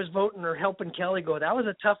tough. I was voting or helping Kelly go. That was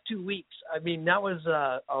a tough 2 weeks. I mean, that was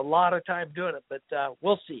a lot of time doing it, but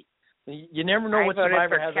we'll see. You never know what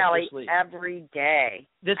Survivor has up their sleeve. Every day.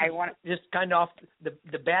 Just kind of off.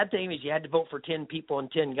 The bad thing is you had to vote for 10 people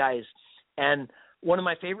and 10 guys, and one of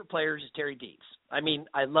my favorite players is Terry Deeds. I mean,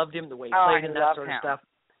 I loved him the way he played and that sort of stuff.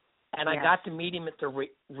 And I got to meet him at the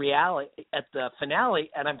at the finale,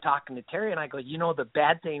 and I'm talking to Terry, and I go, the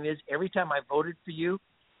bad thing is every time I voted for you,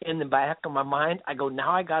 in the back of my mind, I go,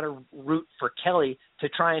 now I got to root for Kelly to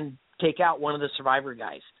try and take out one of the Survivor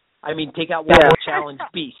guys. I mean, take out one of the challenge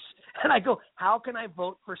beasts. And I go, how can I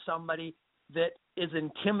vote for somebody that is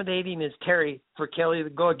intimidating as Terry for Kelly to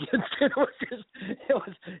go against?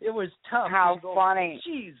 It was tough. How funny.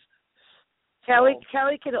 Jeez. Kelly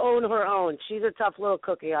can own her own. She's a tough little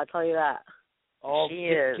cookie, I'll tell you that. Oh, she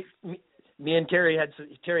is. Me and Terry had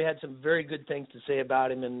some very good things to say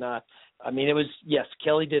about him, and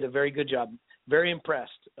Kelly did a very good job. Very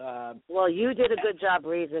impressed. Well, you did a good job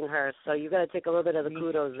raising her, so you got to take a little bit of the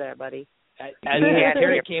kudos there, buddy.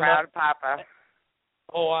 Terry came proud up, Papa.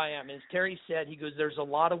 Oh, I am. As Terry said, he goes, there's a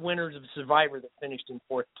lot of winners of Survivor that finished in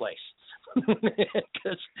fourth place.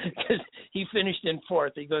 Because he finished in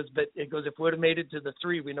fourth. He goes, if we would have made it to the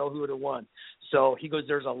 3, we know who would have won. So he goes,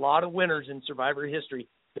 there's a lot of winners in Survivor history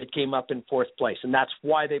that came up in fourth place, and that's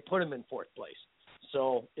why they put him in fourth place.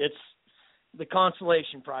 So it's the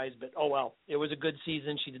consolation prize, but oh well, it was a good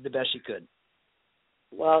season. She did the best she could.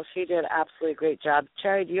 Well, she did an absolutely great job.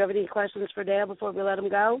 Cherry, do you have any questions for Dale before we let him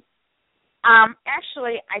go?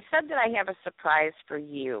 Actually, I said that I have a surprise for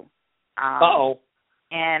you. Uh-oh.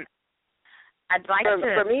 And I'd like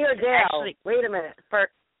for me or Dale? Actually, wait a minute.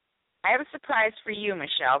 I have a surprise for you,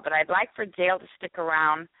 Michelle, but I'd like for Dale to stick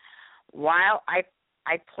around while I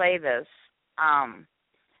play this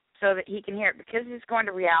so that he can hear it, because he's going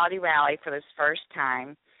to Reality Rally for this first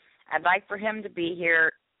time. I'd like for him to be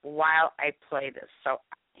here while I play this. So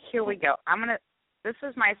here we go. This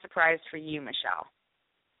is my surprise for you, Michelle.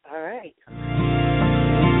 All right.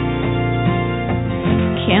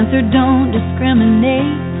 Cancer don't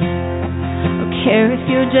discriminate or care if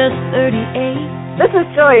you're just 38. This is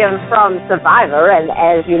Julian from Survivor, and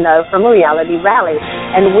as you know, from Reality Rally.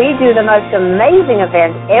 And we do the most amazing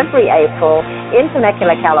event every April in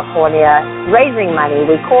Temecula, California, raising money.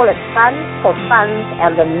 We call it Fun for Funds,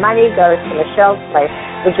 and the money goes to Michelle's Place,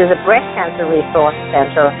 which is a breast cancer resource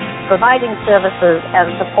center, providing services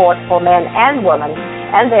and support for men and women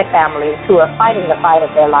and their families who are fighting the fight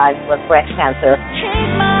of their lives with breast cancer.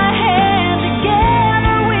 Take my hand,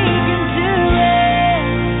 together we can do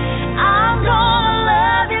it. I'm gonna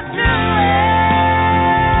love you through it.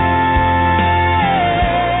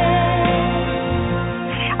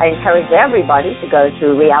 I encourage everybody to go to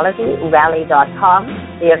realityrally.com.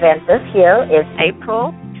 The event this year is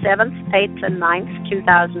April 7th, 8th, and 9th,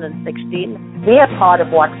 2016. Be a part of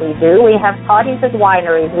what we do. We have parties at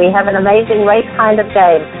wineries. We have an amazing race kind of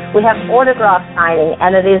game. We have autograph signing,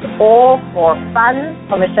 and it is all for fun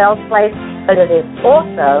for Michelle's Place, but it is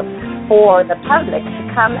also for the public to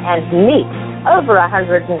come and meet over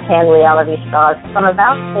 110 reality stars from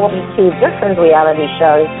about 42 different reality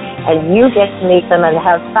shows, and you get to meet them and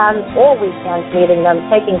have fun all weekend meeting them,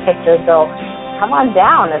 taking pictures. So come on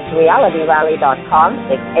down at realityrally.com.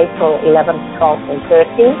 It's April 11th, 12th, and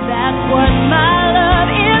 13th. That's what my love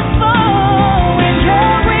is for. When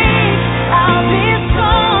you're weak, I'll be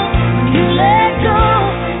strong. When you let go,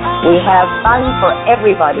 We have fun for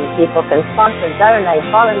everybody. People can sponsor, donate,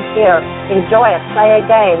 volunteer, enjoy it, play a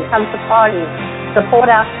game, come to parties,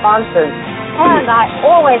 support our sponsors. And I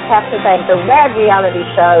always have to thank the Rad Reality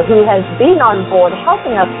Show, who has been on board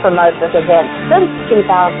helping us promote this event since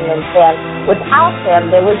 2010. Without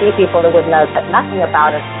them, there would be people that would know nothing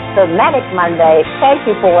about it. So Manic Monday, thank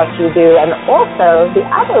you for what you do, and also the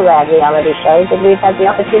other Rad Reality shows that we've had the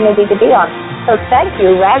opportunity to be on. So thank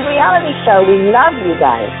you, Rad Reality Show. We love you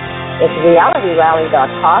guys. It's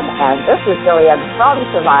realityrally.com, and this is Jillian from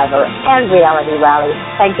Survivor and Reality Rally,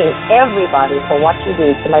 thanking everybody for what you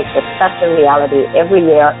do to make this such a reality every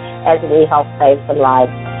year as we help save some lives.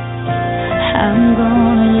 I'm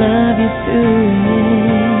gonna love you through it.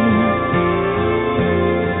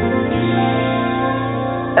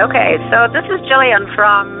 Okay, so this is Jillian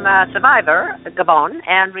from Survivor, Gabon,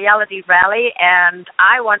 and Reality Rally, and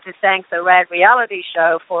I want to thank the Rad Reality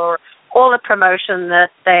Show for all the promotion that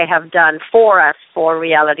they have done for us for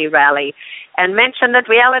Reality Rally, and mention that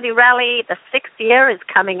Reality Rally, the 6th year, is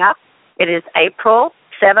coming up. It is April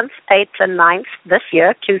 7th, 8th, and 9th this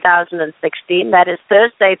year, 2016. That is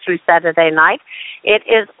Thursday through Saturday night. It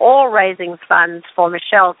is all raising funds for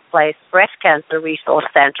Michelle's Place Breast Cancer Resource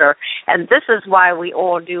Center, and this is why we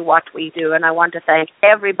all do what we do, and I want to thank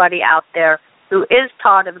everybody out there who is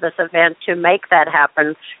part of this event to make that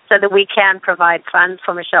happen so that we can provide funds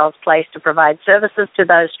for Michelle's Place to provide services to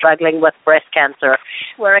those struggling with breast cancer.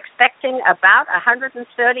 We're expecting about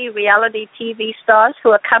 130 reality TV stars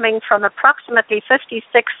who are coming from approximately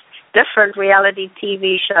 56 different reality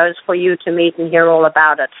TV shows for you to meet and hear all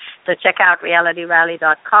about it. So check out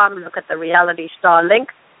realityrally.com, look at the reality star link,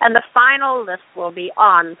 and the final list will be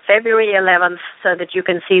on February 11th so that you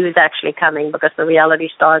can see who's actually coming, because the reality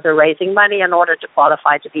stars are raising money in order to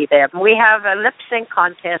qualify to be there. We have a lip sync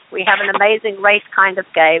contest. We have an amazing race kind of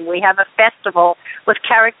game. We have a festival with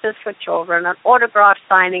characters for children, an autograph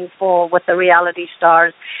signing with the reality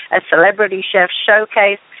stars, a celebrity chef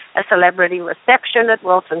showcase, a celebrity reception at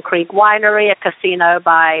Wilson Creek Winery, a casino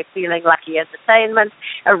by Feeling Lucky Entertainment,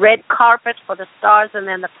 a red carpet for the stars and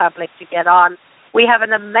then the public to get on. We have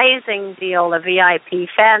an amazing deal, a VIP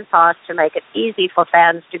fan pass to make it easy for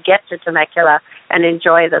fans to get to Temecula and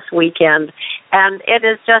enjoy this weekend. And it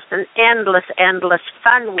is just an endless, endless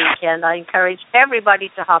fun weekend. I encourage everybody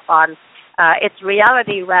to hop on. It's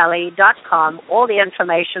realityrally.com. All the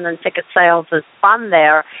information and ticket sales is on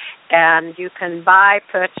there. And you can buy,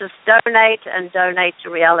 purchase, donate to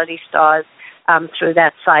Reality Stars through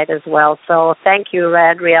that site as well. So thank you,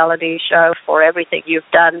 Rad Reality Show, for everything you've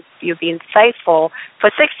done. You've been faithful for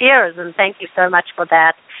 6 years, and thank you so much for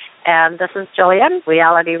that. And this is Jillian,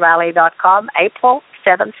 realityrally.com, April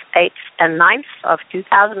 7th, 8th, and 9th of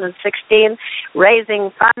 2016,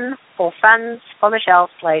 raising funds for Michelle's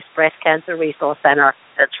Place Breast Cancer Resource Center.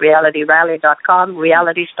 That's realityrally.com,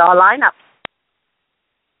 Reality Star lineup.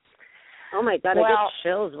 Oh, my God, I get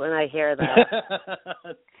chills when I hear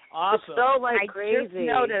that. Awesome. It's so crazy. I just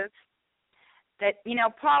noticed that,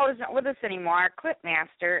 Paul isn't with us anymore, our clip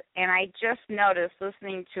master, and I just noticed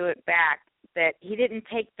listening to it back that he didn't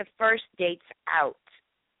take the first dates out.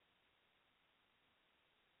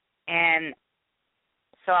 And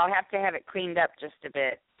so I'll have to have it cleaned up just a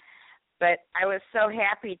bit. But I was so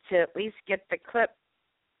happy to at least get the clip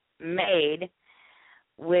made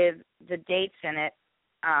with the dates in it.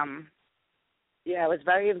 Yeah, it was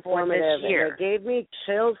very informative. And it gave me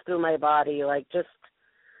chills through my body, just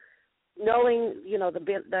knowing,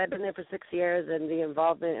 that I've been there for 6 years and the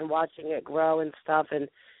involvement and watching it grow and stuff, and,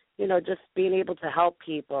 just being able to help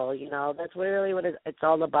people, that's really what it's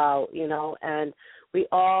all about, and we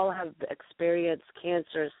all have experienced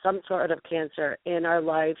cancer, some sort of cancer in our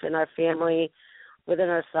life, in our family, within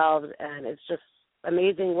ourselves, and it's just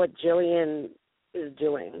amazing what Jillian is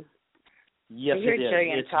doing. Yes, To hear it is.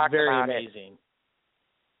 Jillian It's talk very about amazing.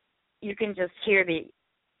 You can just hear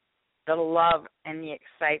the love and the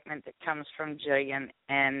excitement that comes from Jillian,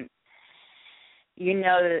 and you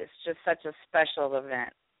know that it's just such a special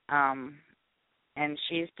event. And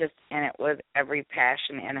she's just in it with every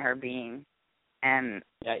passion in her being. And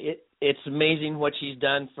yeah, it's amazing what she's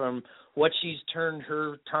done, from what she's turned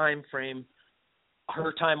her time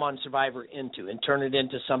on Survivor into, and turn it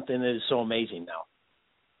into something that is so amazing now.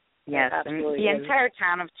 yes, and Absolutely. the entire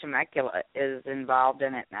town of Temecula is involved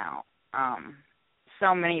in it now.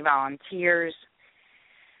 So many volunteers,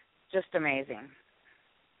 just amazing.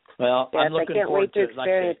 Well, Yes, I'm looking I can't forward wait to to it. Like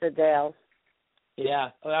I experience it, Dale. Yeah,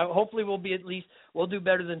 hopefully we'll do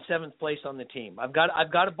better than 7th place on the team. I've got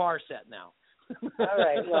a bar set now. All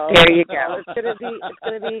right, well, There you go.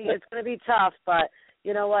 It's gonna be tough, but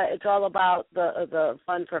you know what? It's all about the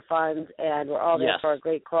fun for funds, and we're all there Yes. for a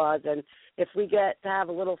great cause. And if we get to have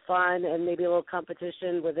a little fun and maybe a little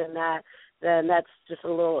competition within that, then that's just a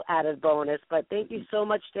little added bonus. But thank you so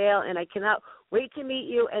much, Dale, and I cannot wait to meet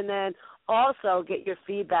you, and then also get your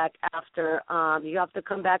feedback after. You have to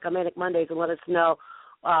come back on Manic Mondays and let us know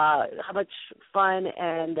how much fun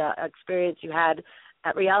and experience you had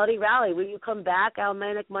at Reality Rally. Will you come back on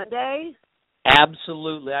Manic Monday?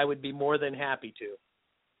 Absolutely, I would be more than happy to.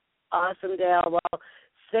 Awesome, Dale. Well,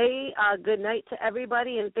 say good night to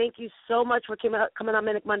everybody, and thank you so much for coming on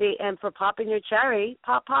Manic Monday and for popping your cherry.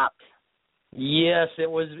 Pop, pop. Yes, it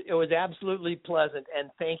was absolutely pleasant, and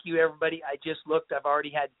thank you, everybody. I just looked. I've already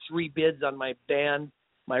had 3 bids on my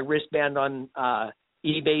wristband on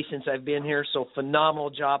eBay since I've been here, so phenomenal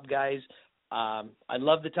job, guys. I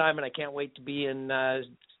love the time, and I can't wait to be in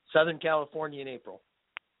Southern California in April.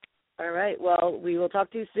 All right. Well, we will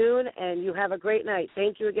talk to you soon, and you have a great night.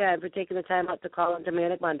 Thank you again for taking the time out to call into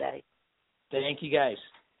Manic Monday. Thank you, guys.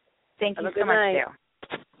 Thank Have you a good so much, night.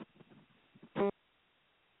 Dale.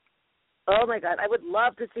 Oh, my God. I would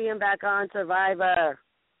love to see him back on Survivor.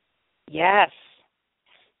 Yes.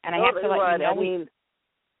 And I have to let you know, I mean,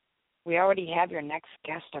 we already have your next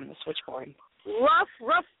guest on the switchboard.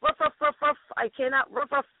 rough. I cannot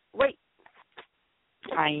rough. Wait.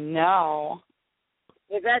 I know.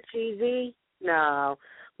 Is that cheesy? No.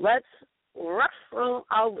 Let's rough.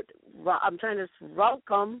 I'm trying to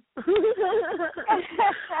welcome.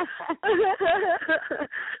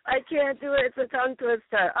 I can't do it. It's a tongue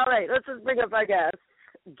twister. All right, let's just bring up our guest.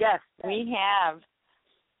 We have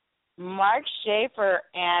Mark Schaeffer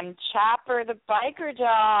and Chopper the biker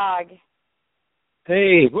dog.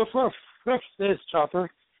 Hey, woof woof. Woof, this is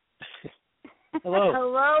Chopper. Hello.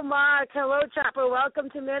 Hello, Mark. Hello, Chopper. Welcome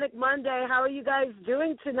to Manic Monday. How are you guys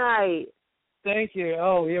doing tonight? Thank you.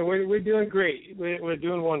 Oh, yeah, we're doing great. We're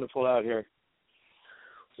doing wonderful out here.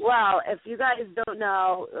 Well, if you guys don't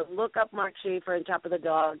know, look up Mark Schaeffer and Chopper the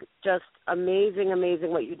dog. Just amazing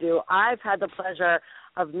what you do. I've had the pleasure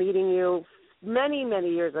of meeting you many,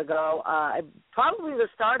 many years ago. Probably the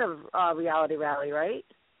start of Reality Rally, right?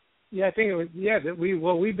 Yeah, I think it was. Yeah,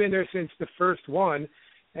 we've been there since the first one,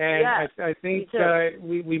 and yeah, I think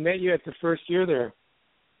we met you at the first year there.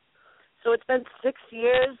 So it's been 6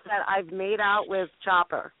 years that I've made out with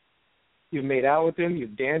Chopper. You've made out with him.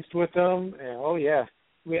 You've danced with him. And, oh yeah,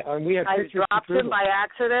 we had I pictures. dropped him by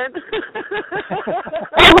accident.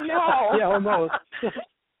 Oh no! Yeah, almost.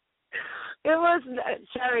 It was,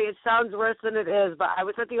 Sherry, it sounds worse than it is, but I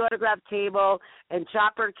was at the autograph table, and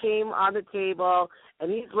Chopper came on the table,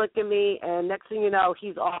 and he's looking at me, and next thing you know,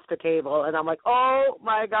 he's off the table, and I'm like, oh,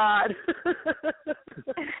 my God.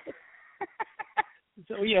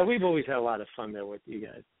 So, yeah, we've always had a lot of fun there with you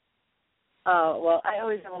guys. Oh, well, I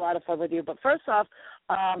always have a lot of fun with you. But first off,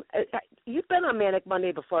 you've been on Manic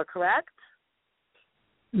Monday before, correct?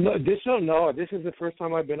 No, this is the first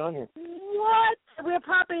time I've been on here. What? We're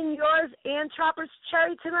popping yours and Chopper's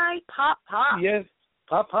cherry tonight? Pop. Yes,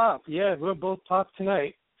 pop. Yeah, we'll both pop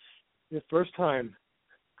tonight. The first time.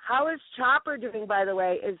 How is Chopper doing, by the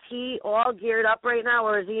way? Is he all geared up right now,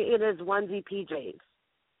 or is he in his onesie PJs?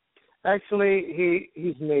 Actually,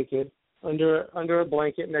 he's naked under a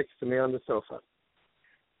blanket next to me on the sofa.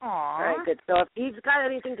 Aww. All right, good. So if he's got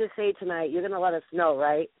anything to say tonight, you're going to let us know,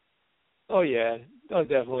 right? Oh yeah, oh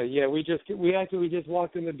definitely. Yeah, we just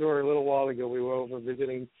walked in the door a little while ago. We were over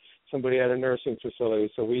visiting somebody at a nursing facility,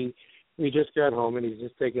 so we just got home and he's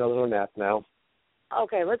just taking a little nap now.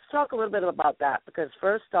 Okay, let's talk a little bit about that, because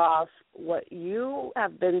first off, what you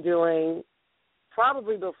have been doing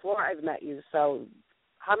probably before I've met you. So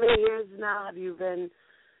how many years now have you been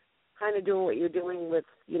kind of doing what you're doing with,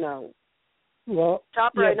 Well,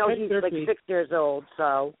 Chopper, yeah, I know pet he's therapy, like 6 years old,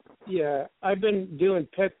 so. Yeah, I've been doing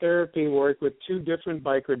pet therapy work with 2 different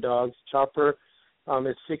biker dogs. Chopper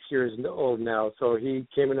is 6 years old now, so he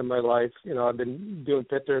came into my life. You know, I've been doing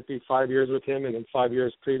pet therapy 5 years with him, and then 5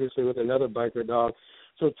 years previously with another biker dog.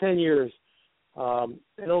 So 10 years.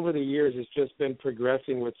 And over the years, it's just been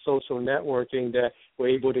progressing with social networking that we're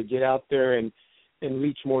able to get out there and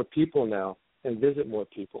reach more people now and visit more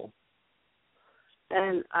people.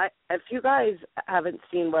 And if you guys haven't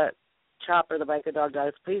seen what Chopper the biker dog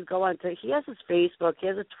does, please go on to. He has his Facebook, he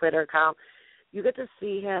has a Twitter account. You get to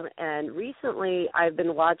see him. And recently, I've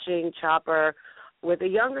been watching Chopper with a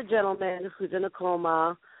younger gentleman who's in a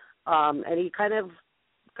coma, and he kind of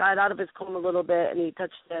got out of his coma a little bit, and he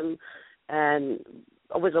touched him, and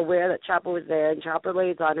was aware that Chopper was there, and Chopper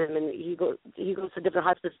lays on him, and he goes to different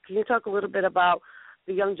hospitals. Can you talk a little bit about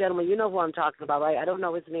the young gentleman? You know who I'm talking about, right? I don't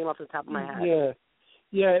know his name off the top of my head.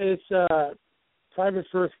 Yeah, it's Private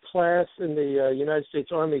First Class in the United States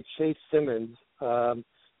Army, Chase Simmons.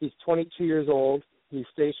 He's 22 years old. He's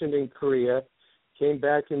stationed in Korea. Came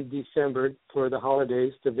back in December for the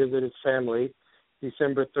holidays to visit his family.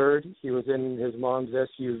 December 3rd, he was in his mom's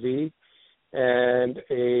SUV, and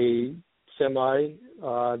a semi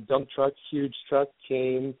dump truck, huge truck,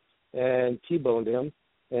 came and T-boned him,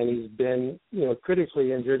 and he's been,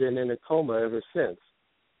 critically injured and in a coma ever since.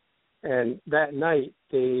 And that night,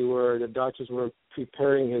 the doctors were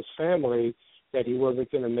preparing his family that he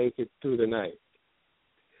wasn't going to make it through the night.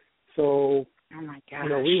 So, oh my gosh.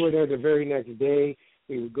 We were there the very next day.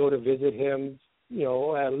 We would go to visit him,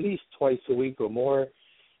 at least twice a week or more,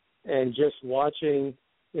 and just watching,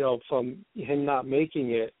 from him not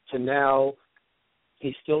making it to now,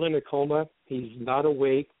 he's still in a coma. He's not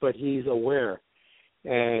awake, but he's aware.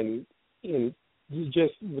 And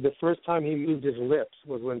the first time he moved his lips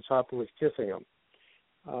was when Chopper was kissing him.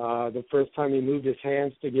 The first time he moved his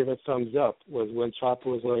hands to give a thumbs up was when Chopper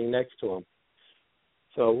was laying next to him.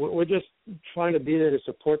 So we're just trying to be there to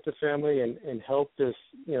support the family and help this,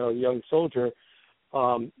 young soldier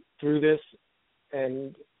through this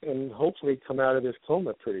and hopefully come out of this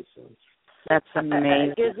coma pretty soon. That's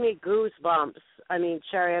amazing. It gives me goosebumps. I mean,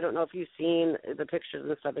 Sherry, I don't know if you've seen the pictures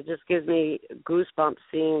and stuff. It just gives me goosebumps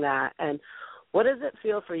seeing that. And what does it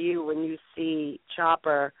feel for you when you see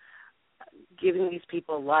Chopper giving these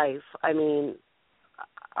people life? I mean,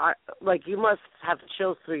 you must have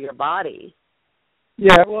chills through your body.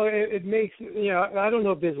 Yeah, well, it makes, I don't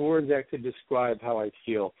know if there's words that could describe how I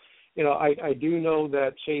feel. I do know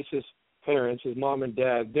that Chase's parents, his mom and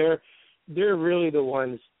dad, they're really the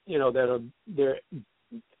ones,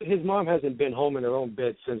 his mom hasn't been home in her own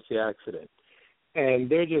bed since the accident. And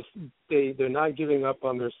they're not giving up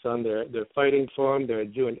on their son. They're fighting for him. They're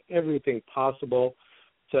doing everything possible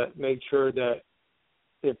to make sure that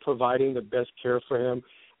they're providing the best care for him.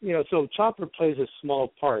 So Chopper plays a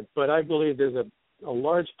small part, but I believe there's a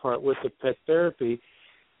large part with the pet therapy,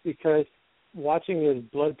 because watching his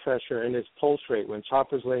blood pressure and his pulse rate when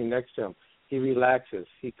Chopper's laying next to him, he relaxes,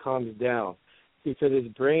 he calms down, because his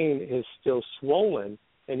brain is still swollen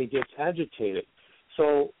and he gets agitated.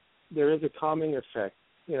 So there is a calming effect,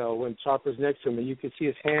 when Chopper's next to him, and you can see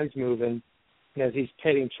his hands moving as he's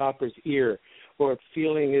petting Chopper's ear or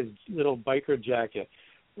feeling his little biker jacket,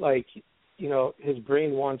 like, his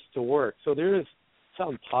brain wants to work. So there is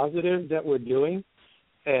something positive that we're doing,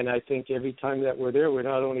 and I think every time that we're there, we're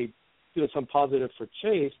not only doing something positive for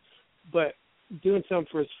Chase, but doing something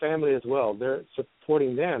for his family as well. They're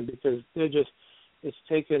supporting them because it's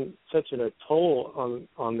taken such a toll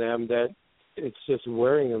on them that it's just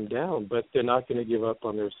wearing them down, but they're not going to give up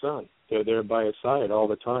on their son. They're there by his side all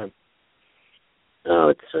the time. Oh,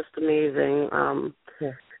 it's just amazing.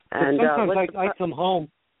 Yeah. And sometimes I come home,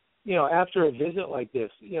 after a visit like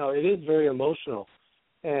this, it is very emotional.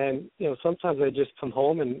 And, sometimes I just come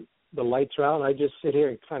home and the lights are out and I just sit here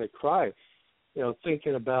and kind of cry,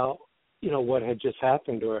 thinking about, what had just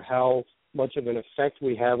happened or how much of an effect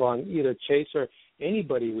we have on either Chase or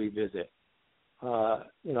anybody we visit.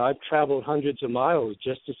 I've traveled hundreds of miles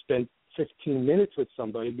just to spend 15 minutes with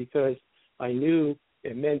somebody because I knew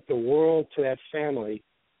it meant the world to that family.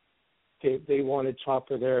 They wanted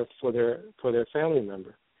Chopper there for their family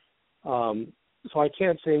member. So I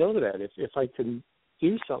can't say no to that. If I could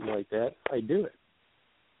do something like that, I do it.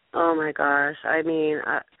 Oh my gosh! I mean,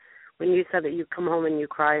 when you said that you come home and you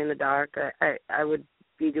cry in the dark, I would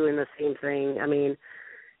be doing the same thing. I mean,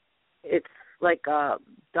 it's like a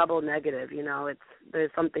double negative.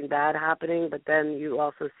 There's something bad happening, but then you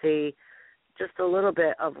also see just a little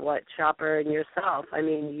bit of what Chopper and yourself. I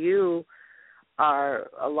mean, you are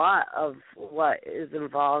a lot of what is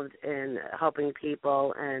involved in helping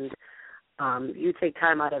people and you take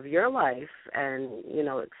time out of your life and,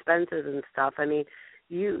 expenses and stuff. I mean,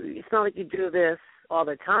 it's not like you do this all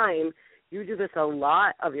the time. You do this a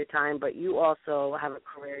lot of your time, but you also have a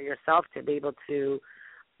career yourself to be able to,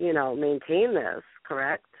 maintain this,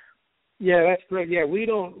 correct? Yeah, that's correct. Yeah, we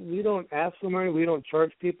don't ask for money. We don't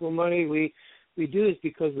charge people money. We do this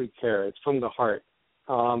because we care. It's from the heart.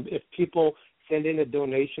 If people send in a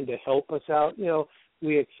donation to help us out,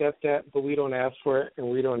 we accept that, but we don't ask for it, and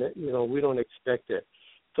we don't expect it.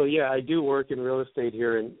 So yeah, I do work in real estate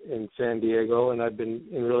here in San Diego, and I've been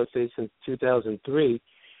in real estate since 2003.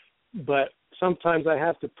 But sometimes I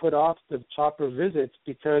have to put off the chopper visits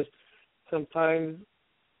because sometimes,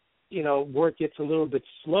 work gets a little bit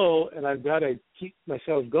slow, and I've got to keep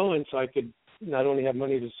myself going so I could not only have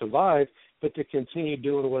money to survive, but to continue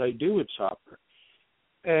doing what I do with chopper.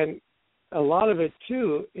 And a lot of it,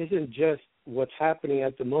 too, isn't just what's happening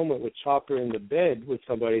at the moment with chopper in the bed with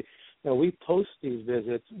somebody. Now, we post these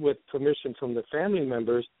visits with permission from the family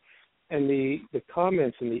members, and the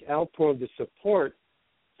comments and the outpour of the support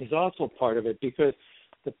is also part of it, because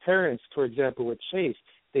the parents, for example, with Chase,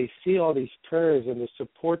 they see all these prayers and the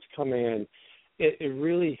supports coming in. It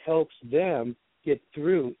really helps them get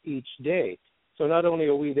through each day. So not only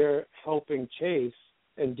are we there helping Chase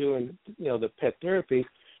and doing, the pet therapy,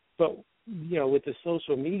 but, with the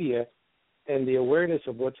social media and the awareness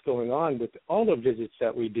of what's going on with all the visits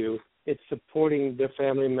that we do, it's supporting their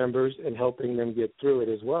family members and helping them get through it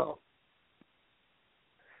as well.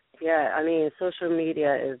 Yeah, I mean, social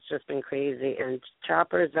media has just been crazy, and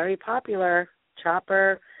Chopper is very popular.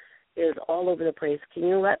 Chopper is all over the place. Can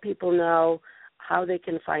you let people know how they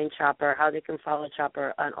can find Chopper, how they can follow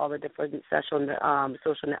Chopper on all the different social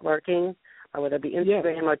networking, or whether it be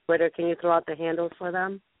Instagram or Twitter? Can you throw out the handles for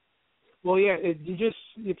them? Well, yeah,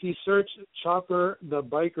 if you search Chopper the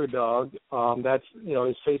Biker Dog, that's,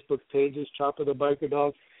 his Facebook page is Chopper the Biker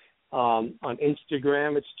Dog. On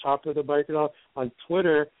Instagram, it's Chopper the Biker Dog. On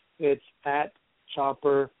Twitter, it's at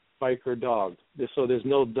Chopper Biker Dog. So there's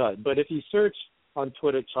no dud. But if you search on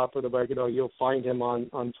Twitter, Chopper the Biker Dog, you'll find him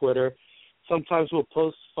on Twitter. Sometimes we'll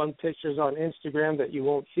post fun pictures on Instagram that you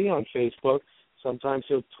won't see on Facebook. Sometimes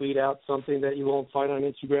he'll tweet out something that you won't find on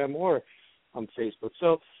Instagram or on Facebook.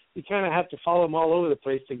 So you kind of have to follow him all over the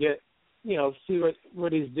place to get, see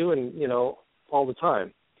what he's doing, all the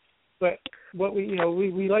time. But what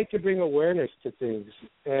we like to bring awareness to things,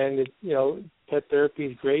 and pet therapy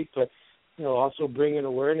is great, but also bringing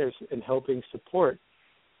awareness and helping support,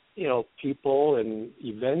 people and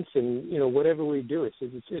events and whatever we do.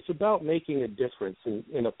 It's about making a difference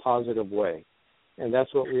in a positive way, and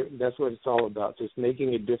that's what it's all about. Just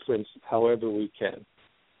making a difference however we can.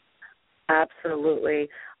 Absolutely.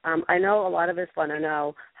 I know a lot of us want to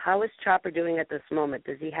know, how is Chopper doing at this moment?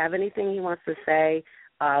 Does he have anything he wants to say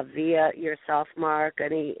via yourself, Mark?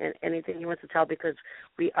 Anything he wants to tell? Because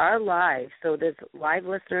we are live, so there's live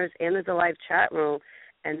listeners and there's a live chat room,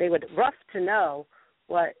 and they would love to know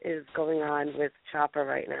what is going on with Chopper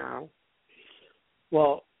right now.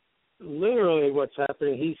 Well, literally what's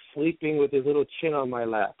happening, he's sleeping with his little chin on my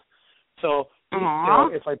lap. So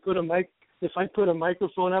if I put a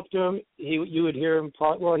microphone up to him, you would hear him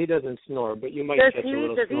talk. Well, he doesn't snore, but you might catch a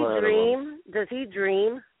little snore. Does he dream? Does he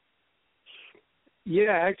dream?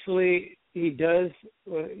 Yeah, actually, he does.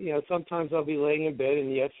 Sometimes I'll be laying in bed,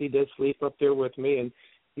 and yes, he does sleep up there with me, and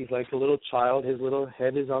he's like a little child. His little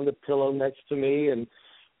head is on the pillow next to me, and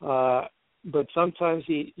but sometimes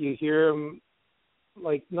you hear him,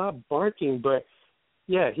 like, not barking, but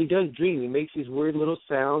yeah, he does dream. He makes these weird little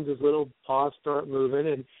sounds. His little paws start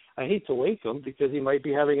moving, and I hate to wake him because he might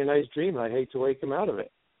be having a nice dream. I hate to wake him out of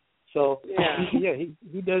it. So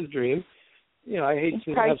he does dream. I hate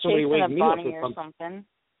to have somebody wake me up or something.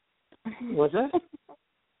 What's that?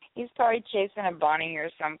 He's probably chasing a bunny or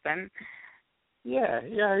something. Yeah.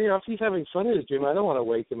 If he's having fun in his dream, I don't want to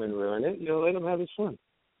wake him and ruin it. Let him have his fun.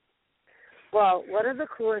 Well, one of the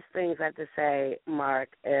coolest things I have to say, Mark,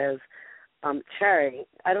 is Cherry.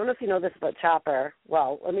 I don't know if you know this about Chopper.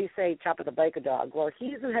 Well, let me say Chopper the Biker Dog. Well,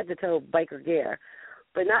 he's in head-to-toe biker gear.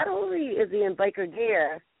 But not only is he in biker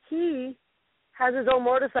gear, he has his own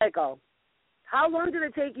motorcycle. How long did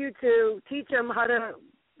it take you to teach him how to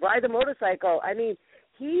ride the motorcycle? I mean,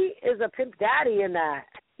 he is a pimp daddy in that.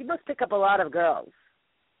 He must pick up a lot of girls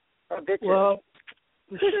or bitches. Well,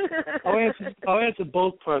 I'll answer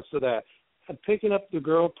both parts of that. Picking up the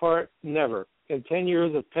girl part, never. In 10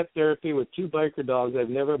 years of pet therapy with 2 biker dogs, I've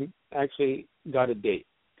never actually got a date.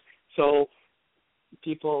 So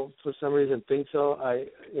people, for some reason, think so.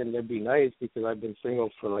 And it'd be nice because I've been single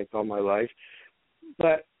for like all my life.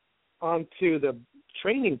 But on to the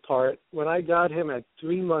training part, when I got him at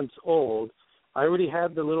 3 months old, I already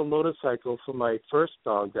had the little motorcycle for my first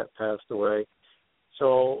dog that passed away.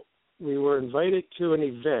 So we were invited to an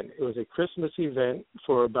event. It was a Christmas event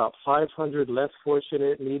for about 500 less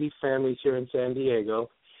fortunate, needy families here in San Diego.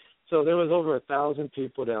 So there was over 1,000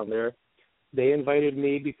 people down there. They invited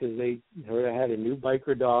me because they heard I had a new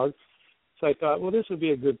biker dog. So I thought, well, this would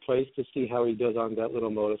be a good place to see how he does on that little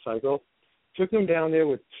motorcycle. Took him down there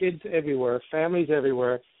with kids everywhere, families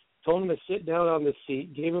everywhere, told him to sit down on the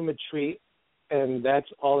seat, gave him a treat, and that's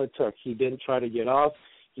all it took. He didn't try to get off.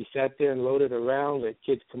 He sat there and loaded around, let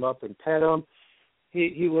kids come up and pet him.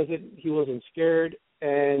 He wasn't scared,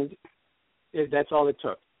 and that's all it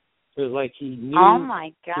took. It was like he knew. Oh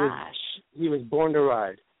my gosh! He was born to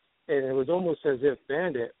ride, and it was almost as if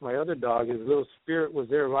Bandit, my other dog, his little spirit was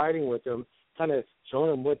there riding with him, kind of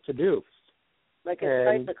showing him what to do. Like his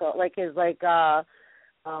tricycle, like his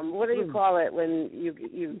what do you call it when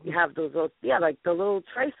you have those little, like the little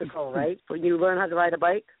tricycle, right? When you learn how to ride a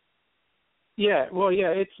bike. Yeah, well,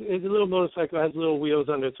 yeah, it's a little motorcycle, it has little wheels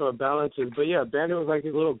under it so it balances. But yeah, Bandit was like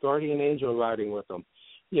a little guardian angel riding with him,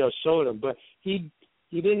 showing him. But he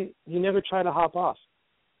never tried to hop off,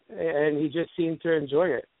 and he just seemed to enjoy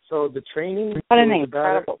it. So the training. What an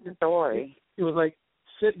incredible story! It was like,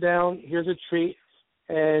 sit down, here's a treat,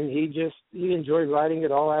 and he enjoyed riding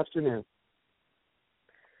it all afternoon.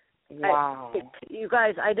 Wow. You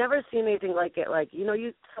guys, I never seen anything like it. Like,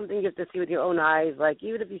 something you have to see with your own eyes. Like,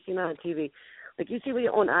 even if you've seen it on TV, like you see with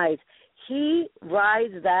your own eyes. He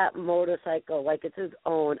rides that motorcycle like it's his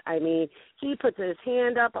own. I mean, he puts his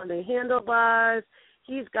hand up on the handlebars.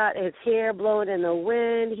 He's got his hair blowing in the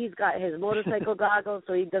wind. He's got his motorcycle goggles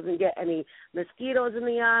so he doesn't get any mosquitoes in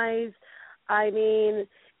the eyes. I mean,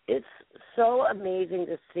 it's so amazing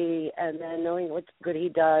to see, and then knowing what good he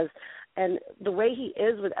does. And the way he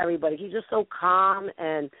is with everybody, he's just so calm,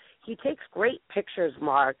 and he takes great pictures,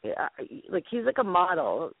 Mark. Like, he's like a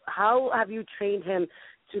model. How have you trained him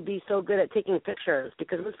to be so good at taking pictures?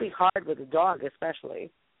 Because it must be hard with a dog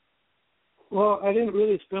especially. Well, I didn't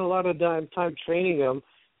really spend a lot of time training him.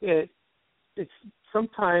 It's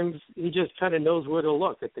sometimes he just kind of knows where to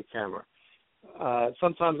look at the camera.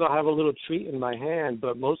 Sometimes I'll have a little treat in my hand,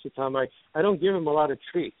 but most of the time I don't give him a lot of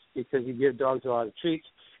treats, because you give dogs a lot of treats,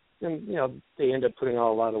 and they end up putting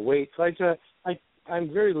on a lot of weight. So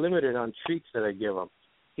I'm very limited on treats that I give him.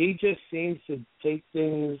 He just seems to take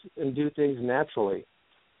things and do things naturally.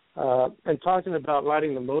 And talking about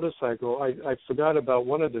riding the motorcycle, I forgot about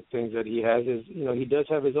one of the things that he has is, he does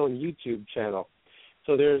have his own YouTube channel.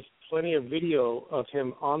 So there's plenty of video of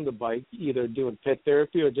him on the bike, either doing pet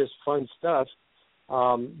therapy or just fun stuff.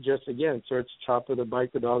 Just, again, search Chopper the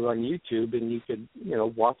Biker Dog on YouTube, and you could,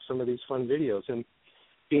 watch some of these fun videos. And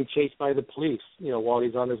being chased by the police, while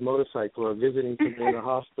he's on his motorcycle, or visiting people in the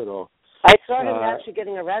hospital. I saw him actually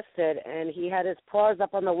getting arrested, and he had his paws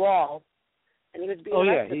up on the wall, and he was being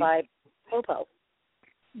arrested by Popo.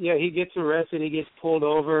 Yeah, he gets arrested. He gets pulled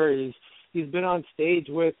over. He's been on stage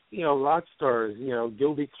with, rock stars,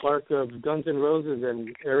 Gilby Clarke of Guns N' Roses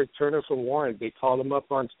and Eric Turner from Warrant. They called him up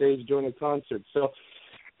on stage during a concert. So,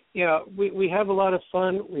 we have a lot of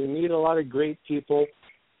fun. We meet a lot of great people.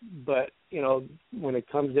 But, when it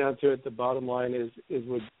comes down to it, the bottom line is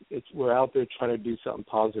we're out there trying to do something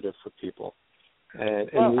positive for people. And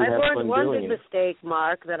we have I've learned one big it. mistake,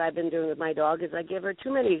 Mark, that I've been doing with my dog is I give her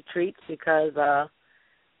too many treats because her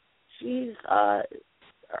name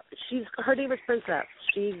is Princess.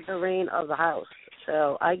 She's the reign of the house.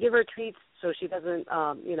 So I give her treats so she doesn't,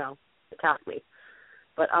 attack me.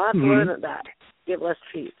 But I'll have to learn that, give less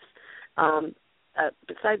treats.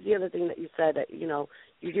 Besides the other thing that you said, that,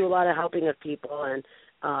 you do a lot of helping of people, and,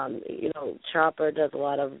 Chopper does a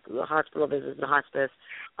lot of hospital visits and hospice.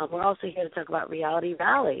 We're also here to talk about Reality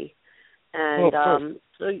Rally. And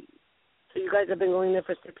so you guys have been going there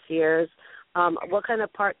for 6 years. What kind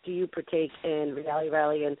of part do you partake in Reality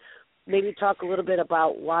Rally? And maybe talk a little bit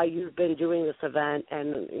about why you've been doing this event,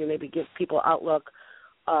 and maybe give people an outlook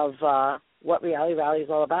of what Reality Rally is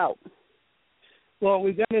all about. Well,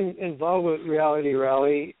 we got involved with Reality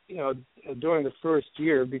Rally, during the first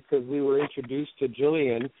year because we were introduced to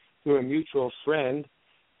Jillian through a mutual friend.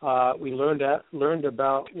 We learned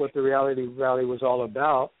about what the Reality Rally was all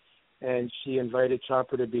about, and she invited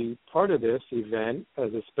Chopper to be part of this event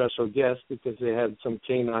as a special guest because they had some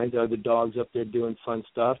canines, other dogs up there doing fun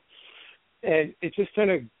stuff. And it just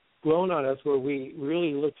kind of grown on us where we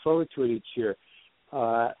really look forward to it each year.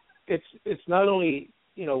 It's not only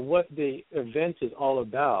what the event is all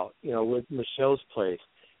about, with Michelle's Place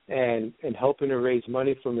and helping to raise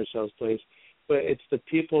money for Michelle's Place, but it's the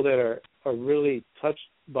people that are really touched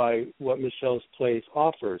by what Michelle's Place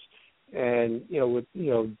offers. And, with,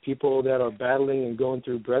 people that are battling and going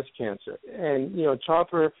through breast cancer. And,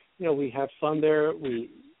 Chopper, we have fun there.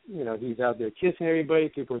 He's out there kissing everybody.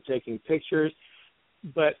 People are taking pictures.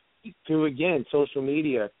 But through, again, social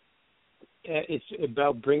media, it's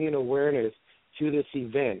about bringing awareness to this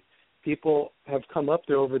event. People have come up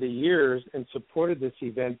there over the years and supported this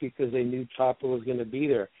event because they knew Chopper was going to be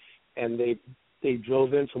there. And they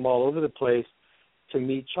drove in from all over the place to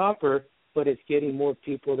meet Chopper, but it's getting more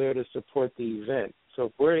people there to support the event. So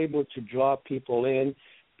if we're able to draw people in,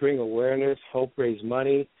 bring awareness, help raise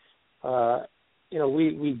money,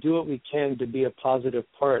 we do what we can to be a positive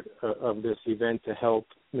part of this event to help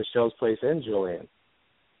Michelle's Place and Joanne.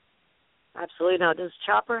 Absolutely. Now, does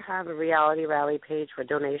Chopper have a Reality Rally page for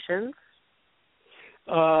donations?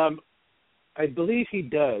 I believe he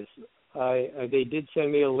does. They did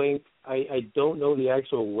send me a link. I don't know the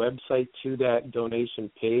actual website to that donation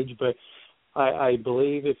page, but I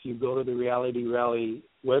believe if you go to the Reality Rally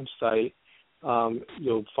website,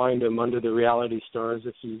 you'll find him under the Reality Stars.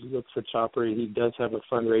 If you look for Chopper, he does have a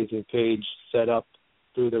fundraising page set up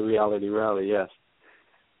through the Reality Rally, yes.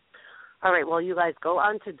 All right, well, you guys go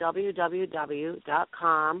on to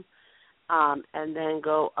www.com and then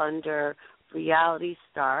go under Reality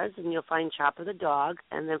Stars, and you'll find Chopper the dog.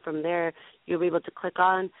 And then from there, you'll be able to click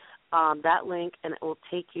on that link, and it will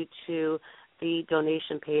take you to the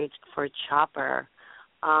donation page for Chopper.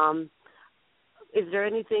 Is there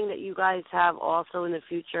anything that you guys have also in the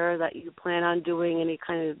future that you plan on doing, any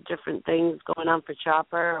kind of different things going on for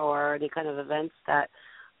Chopper or any kind of events that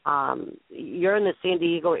you're in the San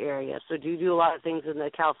Diego area, so do you do a lot of things in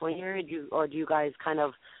the California area, or do you guys kind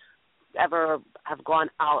of ever have gone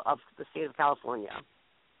out of the state of California?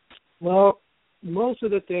 Well, most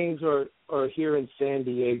of the things are here in San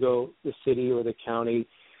Diego, the city or the county.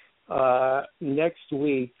 Next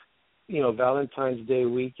week, Valentine's Day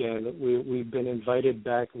weekend, we've been invited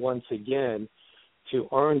back once again to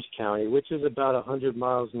Orange County, which is about 100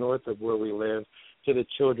 miles north of where we live, to the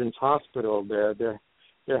Children's Hospital there.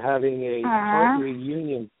 They're having a heart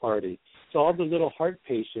reunion party. So all the little heart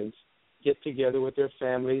patients get together with their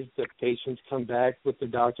families. The patients come back with the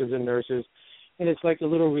doctors and nurses, and it's like a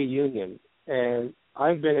little reunion. And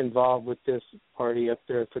I've been involved with this party up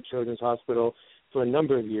there for Children's Hospital for a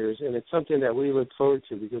number of years, and it's something that we look forward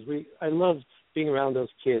to because I love being around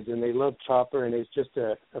those kids, and they love Chopper, and it's just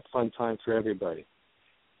a fun time for everybody.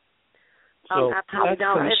 So absolutely.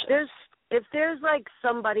 Now, if there's like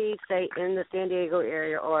somebody, say, in the San Diego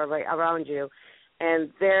area or right around you, and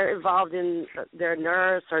they're involved in their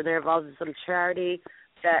nurse or they're involved in some charity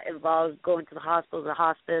that involves going to the hospital, the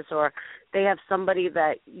hospice, or they have somebody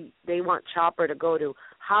that they want Chopper to go to,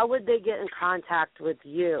 how would they get in contact with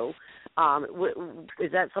you?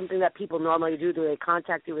 Is that something that people normally do? Do they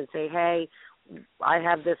contact you and say, hey, I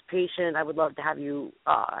have this patient, I would love to have you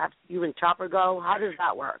and Chopper go? How does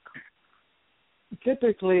that work?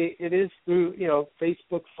 Typically, it is through,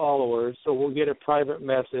 Facebook followers, so we'll get a private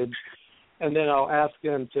message, and then I'll ask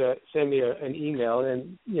them to send me an email,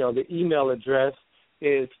 and, the email address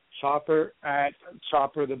is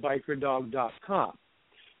chopper@chopperthebikerdog.com.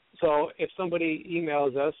 So if somebody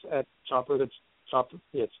emails us at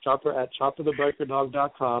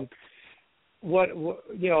chopper@chopperthebikerdog.com,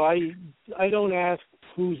 I don't ask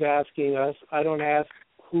who's asking us. I don't ask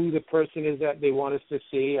who the person is that they want us to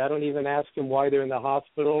see. I don't even ask them why they're in the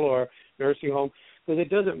hospital or nursing home, because it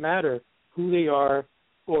doesn't matter who they are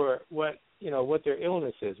or what their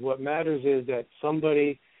illness is. What matters is that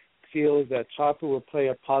somebody feels that Chopper will play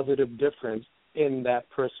a positive difference in that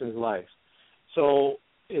person's life. So,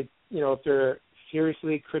 if they're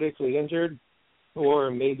seriously critically injured, or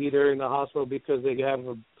maybe they're in the hospital because they have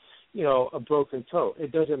a broken toe,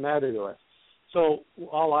 it doesn't matter to us. So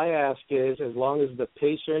all I ask is, as long as the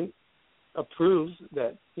patient approves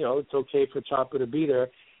that, it's okay for Chopper to be there,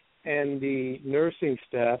 and the nursing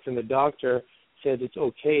staff and the doctor says it's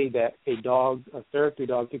okay that a therapy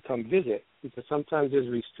dog, could come visit, because sometimes there's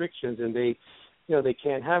restrictions and they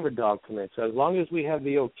can't have a dog come in. So as long as we have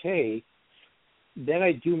the okay, then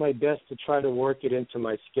I do my best to try to work it into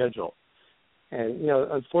my schedule. And,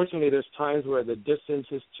 unfortunately, there's times where the distance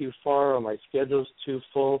is too far or my schedule's too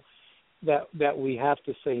full, that we have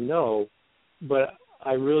to say no, but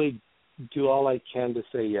I really do all I can to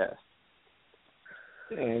say yes.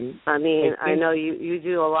 And I know you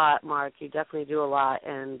do a lot, Mark. You definitely do a lot,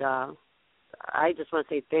 and I just want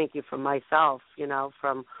to say thank you from myself,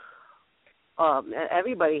 from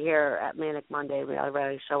everybody here at Manic Monday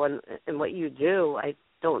Reality Show, and what you do. I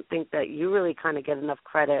don't think that you really kind of get enough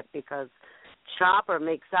credit, because Chopper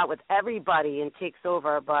makes out with everybody and takes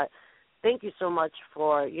over, but thank you so much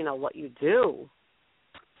for, what you do.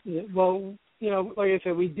 Yeah, well, like I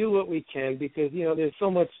said, we do what we can because, there's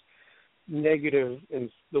so much negative in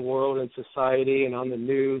the world and society and on the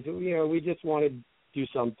news. We just want to do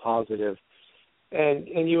something positive.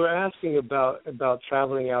 And you were asking about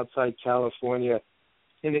traveling outside California,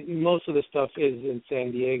 and most of the stuff is in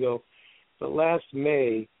San Diego. But last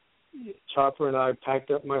May, Chopper and I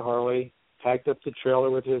packed up my Harley, packed up the trailer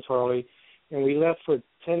with his Harley, and we left for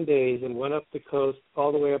 10 days and went up the coast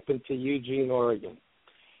all the way up into Eugene, Oregon.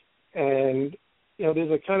 And,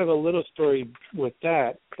 there's a kind of a little story with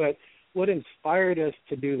that, but what inspired us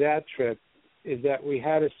to do that trip is that we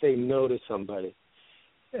had to say no to somebody.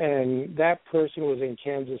 And that person was in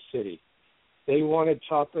Kansas City. They wanted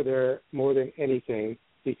Chopper there more than anything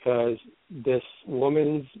because this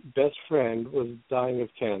woman's best friend was dying of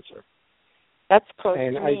cancer. That's close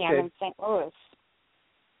and to me. I said, I'm in St. Louis.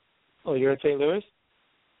 Oh, you're in St. Louis?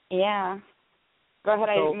 Yeah. Go ahead.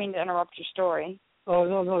 I didn't mean to interrupt your story. Oh,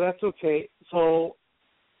 no, that's okay. So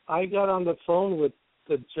I got on the phone with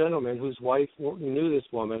the gentleman whose wife knew this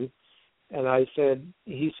woman, and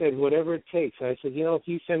he said, whatever it takes. I said, if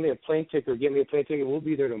you send me a plane ticket or get me a plane ticket, we'll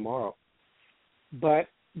be there tomorrow. But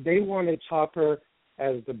they wanted Chopper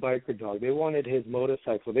as the biker dog. They wanted his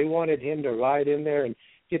motorcycle. They wanted him to ride in there and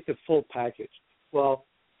get the full package. Well,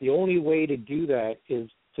 the only way to do that is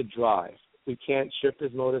to drive. We can't ship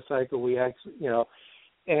his motorcycle. We actually,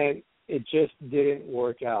 and it just didn't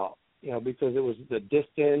work out, because it was the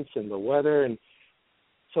distance and the weather. And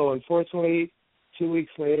so unfortunately, 2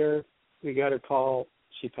 weeks later, we got a call.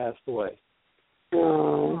 She passed away.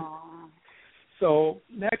 Oh. So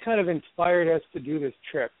that kind of inspired us to do this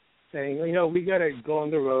trip, saying, we got to go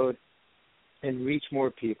on the road and reach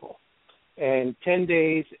more people. And 10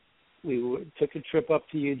 days, we took a trip up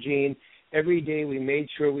to Eugene. Every day we made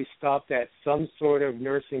sure we stopped at some sort of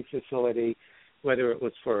nursing facility, whether it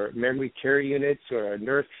was for memory care units or a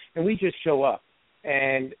nurse, and we just show up.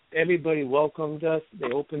 And everybody welcomed us.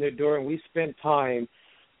 They opened their door, and we spent time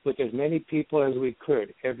with as many people as we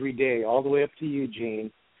could every day, all the way up to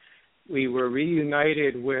Eugene. We were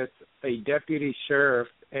reunited with a deputy sheriff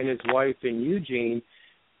and his wife in Eugene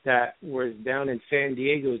that was down in San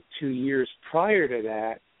Diego 2 years prior to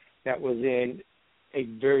that, that was in a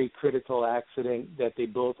very critical accident that they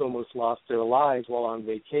both almost lost their lives while on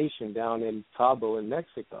vacation down in Cabo in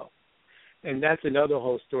Mexico. And that's another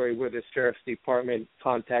whole story where the sheriff's department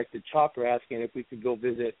contacted Chopper asking if we could go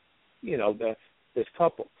visit, this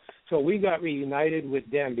couple. So we got reunited with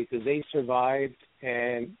them because they survived,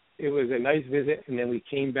 and it was a nice visit. And then we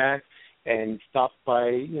came back and stopped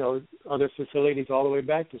by, other facilities all the way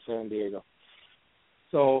back to San Diego.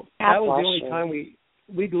 So that was the only time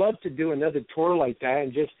we'd love to do another tour like that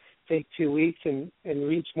and just take 2 weeks and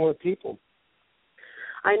reach more people.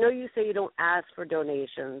 I know you say you don't ask for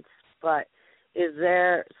donations, but is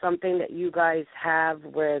there something that you guys have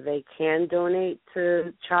where they can donate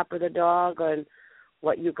to Chopper the dog and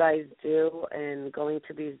what you guys do and going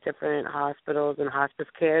to these different hospitals and hospice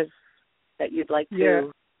cares that you'd like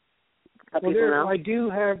to let people know? I do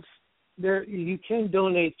have you can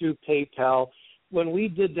donate through PayPal. When we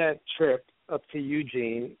did that trip up to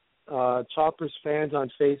Eugene, Chopper's fans on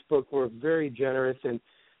Facebook were very generous and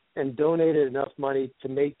donated enough money to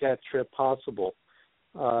make that trip possible.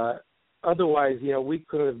 Otherwise, we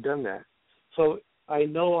couldn't have done that. So I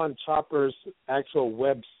know on Chopper's actual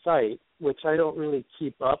website, which I don't really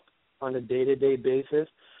keep up on a day-to-day basis,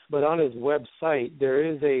 but on his website there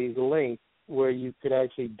is a link where you could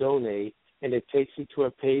actually donate, and it takes you to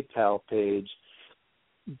a PayPal page.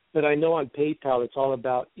 But I know on PayPal it's all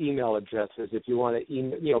about email addresses. If you want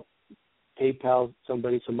to PayPal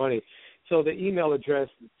somebody some money. So the email address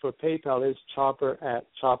for PayPal is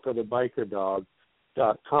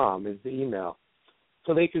chopper@chopperthebikerdog.com is the email.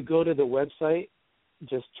 So they could go to the website,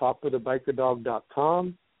 just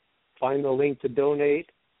chopperthebikerdog.com, find the link to donate.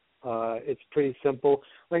 It's pretty simple.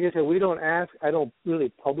 Like I said, we don't ask. I don't really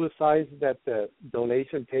publicize that the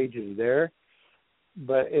donation page is there,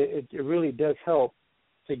 but it really does help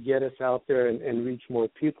to get us out there and reach more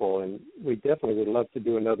people. And we definitely would love to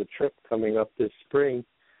do another trip coming up this spring.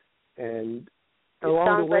 And it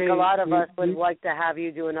sounds like a lot of us would like to have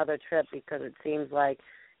you do another trip because it seems like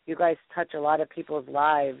you guys touch a lot of people's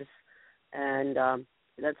lives, and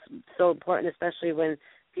that's so important, especially when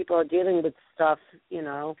people are dealing with stuff,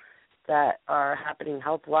 that are happening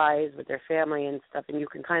health-wise with their family and stuff, and you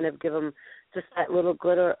can kind of give them just that little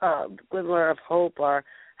glimmer of hope or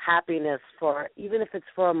happiness for, even if it's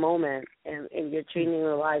for a moment, and you're changing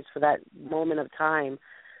their lives for that moment of time,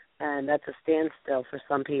 and that's a standstill for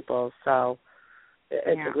some people. So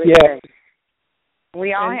it's a great thing.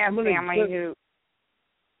 We all have family who,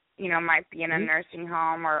 might be in a nursing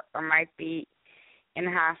home or might be in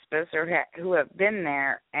hospice or who have been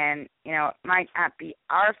there, and it might not be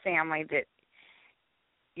our family that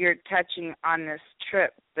you're touching on this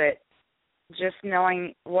trip, but just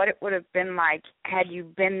knowing what it would have been like had you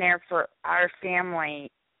been there for our family,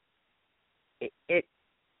 it's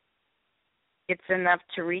enough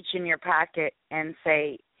to reach in your pocket and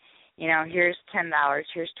say, here's $10,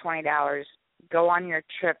 here's $20, go on your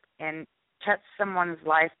trip and touch someone's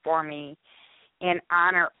life for me in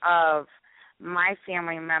honor of my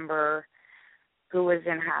family member who was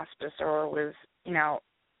in hospice or was, in a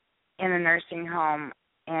nursing home,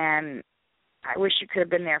 and I wish you could have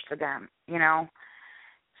been there for them,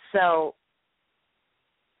 So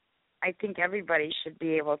I think everybody should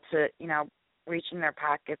be able to, reach in their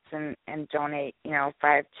pockets and donate, $5,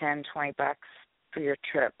 $10, $20 for your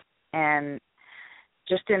trip. And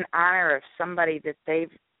just in honor of somebody that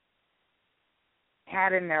they've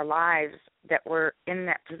had in their lives that were in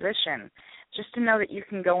that position, just to know that you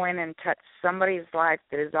can go in and touch somebody's life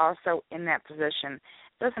that is also in that position.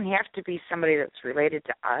 It doesn't have to be somebody that's related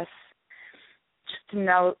to us. Just to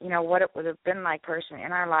know, what it would have been like personally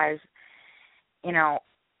in our lives, and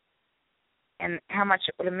how much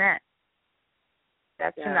it would have meant.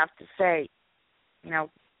 That's enough to say,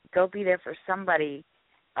 go be there for somebody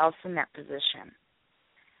else in that position.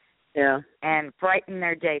 Yeah. And brighten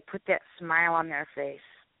their day, put that smile on their face.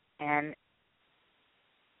 And,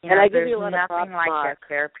 I give you a there's lot of props, nothing like Mark. that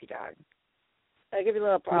therapy dog. I give you a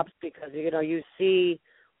little props because, you see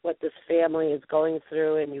what this family is going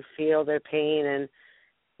through and you feel their pain. And,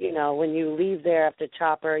 when you leave there after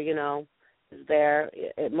Chopper, is there,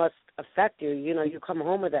 it must affect you. You come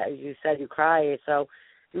home with that. As you said, you cry. So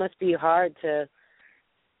it must be hard to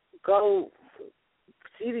go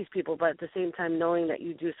see these people, but at the same time knowing that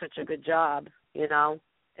you do such a good job,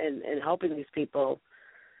 and helping these people.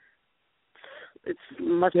 It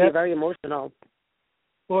must be very emotional.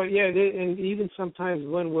 Well, yeah, and even sometimes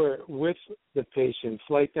when we're with the patients,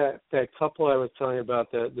 like that couple I was telling you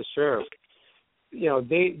about, the sheriff, he was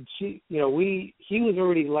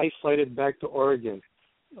already life flighted back to Oregon.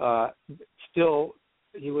 Still,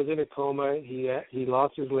 he was in a coma. He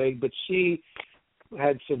lost his leg, but she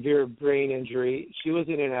had severe brain injury. She was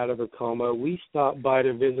in and out of a coma. We stopped by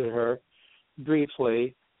to visit her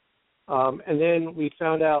briefly, and then we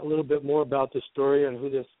found out a little bit more about the story and who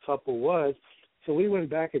this couple was. So we went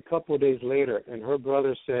back a couple of days later, and her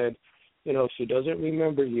brother said, she doesn't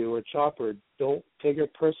remember you or Chopper. Don't take her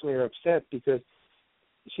personally or upset because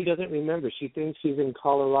she doesn't remember. She thinks she's in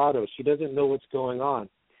Colorado. She doesn't know what's going on.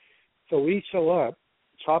 So we show up.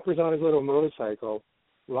 Chopper's on his little motorcycle,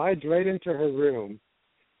 rides right into her room,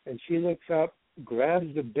 and she looks up,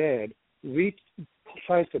 grabs the bed,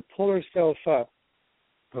 tries to pull herself up.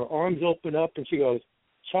 Her arms open up, and she goes,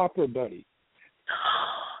 "Chopper, buddy."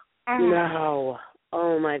 No.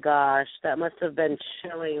 Oh, my gosh. That must have been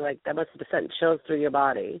chilling. That must have sent chills through your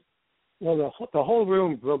body. Well, the whole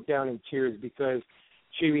room broke down in tears because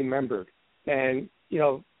she remembered. And,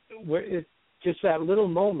 just that little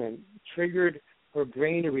moment triggered her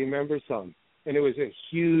brain to remember something. And it was a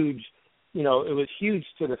huge, it was huge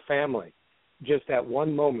to the family, just that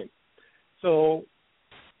one moment. So,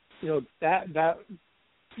 it's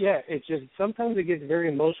just sometimes it gets very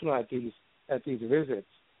emotional at these visits.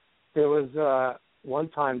 There was one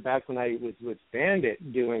time back when I was with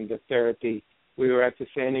Bandit doing the therapy, we were at the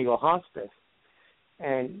San Diego hospice.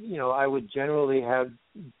 And, I would generally have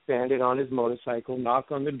Bandit on his motorcycle,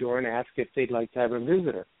 knock on the door and ask if they'd like to have a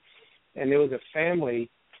visitor. And there was a family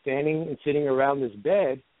standing and sitting around this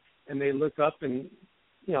bed, and they look up and,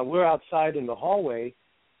 we're outside in the hallway,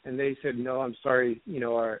 and they said, "No, I'm sorry,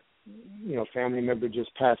 our, family member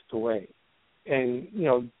just passed away." And,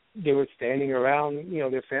 they were standing around,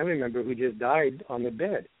 their family member who just died on the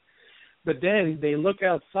bed. But then they look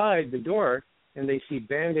outside the door, and they see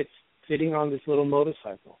Bandit sitting on this little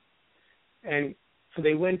motorcycle. And so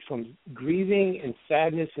they went from grieving and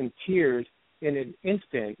sadness and tears in an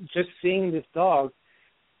instant, just seeing this dog,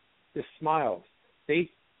 the smiles. They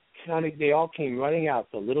all came running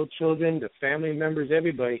out, the little children, the family members,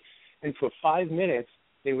 everybody. And for 5 minutes,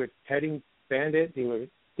 they were petting Bandit.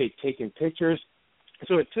 They'd taken pictures.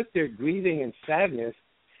 So it took their grieving and sadness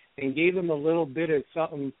and gave them a little bit of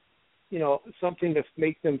something, something to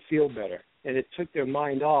make them feel better. And it took their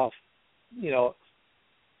mind off, the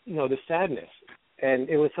sadness. And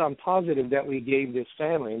it was something positive that we gave this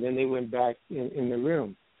family, and then they went back in the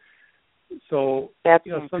room. So, That's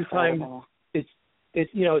sometimes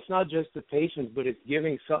it's not just the patients, but it's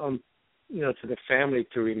giving something, to the family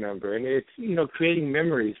to remember. And it's, creating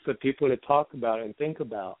memories for people to talk about and think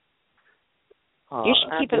about. You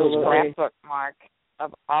should keep a scrapbook, Mark,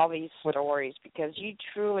 of all these stories, because you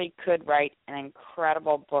truly could write an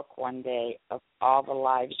incredible book one day of all the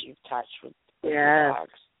lives you've touched with your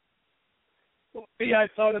dogs. Yeah, I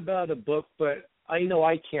thought about a book, but I know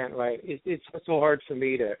I can't write. It's so hard for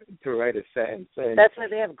me to write a sentence. And that's why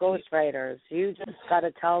they have ghostwriters. You just got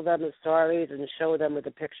to tell them the stories and show them with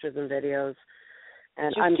the pictures and videos.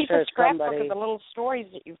 And just I'm keep sure a scrapbook somebody, of the little stories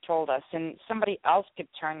that you've told us, and somebody else could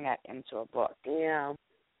turn that into a book. Yeah.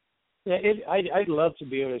 Yeah, I'd love to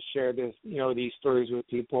be able to share this, these stories with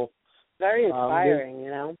people. Very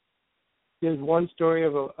inspiring, There's one story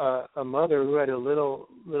of a mother who had a little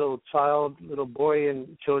boy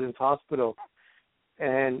in Children's Hospital,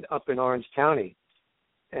 and up in Orange County,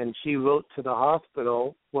 and she wrote to the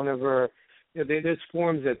hospital one of her. There's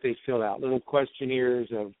forms that they fill out, little questionnaires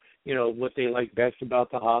of what they like best about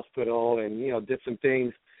the hospital and different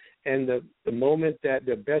things. And the moment that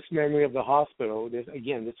the best memory of the hospital, this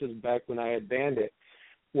was back when I had Bandit,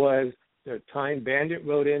 was the time Bandit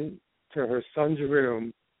wrote in to her son's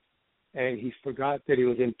room, and he forgot that he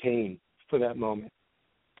was in pain for that moment.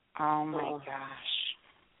 Oh, my gosh.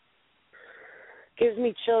 Gives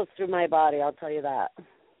me chills through my body, I'll tell you that.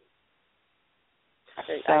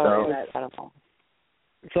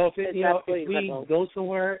 So if we go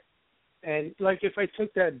somewhere, and like if I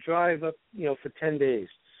took that drive up, for 10 days,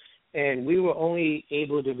 and we were only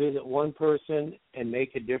able to visit one person and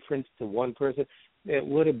make a difference to one person, it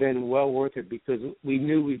would have been well worth it, because we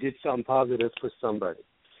knew we did something positive for somebody.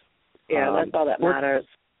 Yeah, that's all that matters.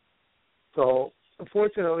 So,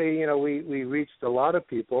 unfortunately, we reached a lot of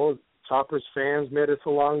people. Chopper's fans met us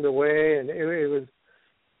along the way, and it was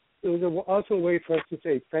also a way for us to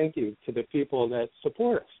say thank you to the people that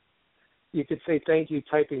support us. You could say thank you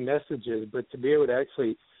typing messages, but to be able to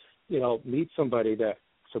actually, meet somebody that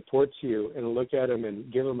supports you and look at them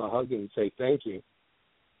and give them a hug and say thank you,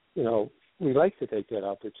 we like to take that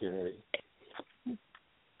opportunity.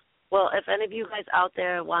 Well, if any of you guys out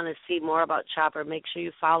there want to see more about Chopper, make sure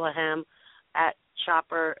you follow him at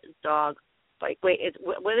Chopper Dog.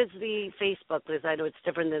 What is the Facebook? Because I know it's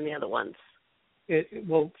different than the other ones.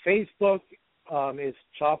 Facebook is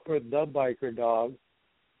Chopper the Biker Dog.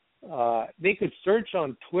 They could search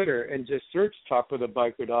on Twitter and just search Chopper the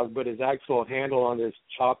Biker Dog, but his actual handle on this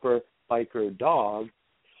Chopper Biker Dog.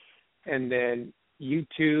 And then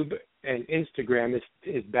YouTube and Instagram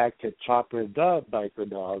is back to Chopper the Biker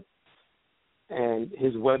Dog. And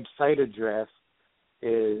his website address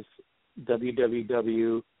is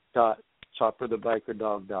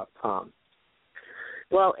www.chopperthebikerdog.com.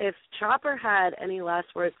 Well, if Chopper had any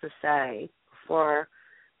last words to say before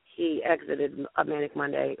he exited a Manic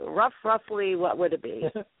Monday, roughly what would it be?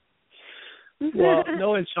 Well,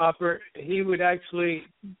 knowing Chopper, he would actually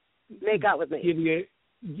make out with me. Give you,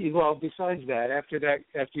 besides that, after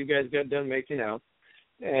you guys got done making out,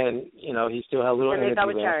 and he still had a little energy make out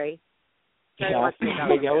with left. Cherry.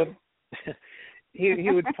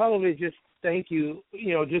 He would probably just thank you,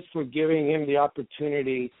 just for giving him the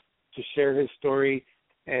opportunity to share his story,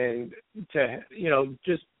 and to,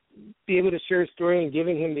 just be able to share his story, and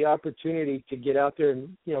giving him the opportunity to get out there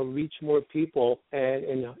and, reach more people, and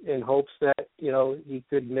in hopes that, he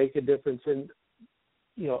could make a difference in,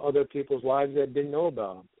 other people's lives that didn't know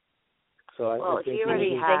about him. So I think he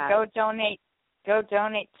already has. Go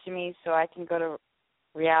donate to me so I can go to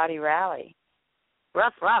Reality Rally.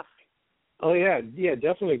 Rough. Oh, yeah,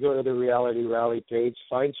 definitely go to the Reality Rally page,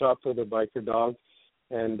 find Chopper the Biker Dog,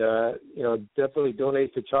 and, definitely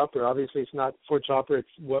donate to Chopper. Obviously, it's not for Chopper.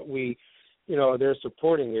 It's what they're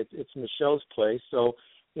supporting. It's Michelle's place. So,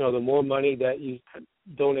 the more money that you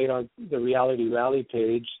donate on the Reality Rally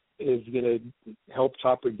page is going to help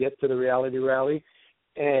Chopper get to the Reality Rally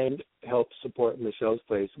and help support Michelle's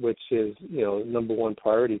place, which is, number one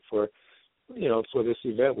priority for this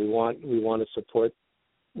event. We want to support,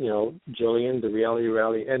 Jillian, the Reality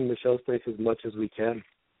Rally, and Michelle's place as much as we can.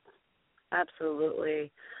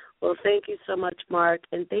 Absolutely. Well, thank you so much, Mark,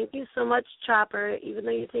 and thank you so much, Chopper. Even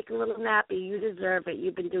though you're taking a little nappy, you deserve it.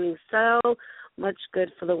 You've been doing so much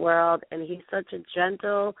good for the world, and he's such a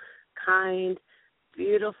gentle, kind,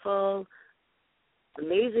 beautiful,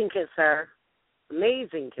 amazing kisser.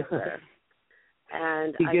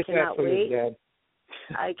 And I cannot wait.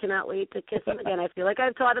 I cannot wait to kiss him again. I feel like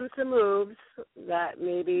I've taught him some moves that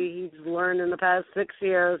maybe he's learned in the past 6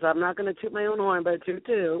 years. I'm not going to toot my own horn, but toot.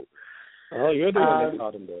 Oh, you're the one that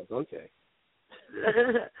taught him those. Okay.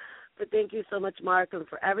 But thank you so much, Mark, and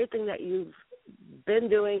for everything that you've been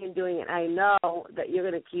doing and I know that you're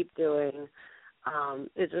going to keep doing.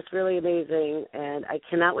 It's just really amazing, and I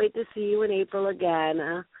cannot wait to see you in April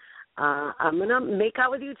again. I'm gonna make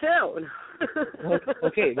out with you too.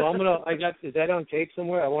 Okay, well is that on tape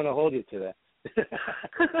somewhere? I want to hold you to that.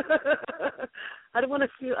 I don't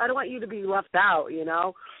want you to be left out,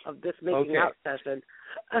 of this making out session.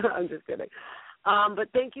 I'm just kidding. But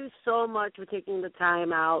thank you so much for taking the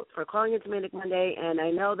time out, for calling into Manic Monday, and I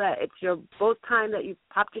know that it's your both time that you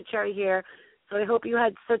popped your cherry here, so I hope you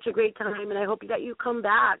had such a great time, and I hope that you come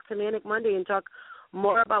back to Manic Monday and talk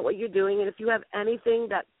more about what you're doing, and if you have anything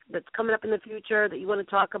that's coming up in the future that you want to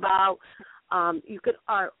talk about, you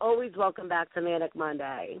are always welcome back to Manic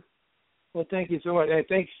Monday. Well, thank you so much, and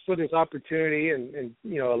thanks for this opportunity and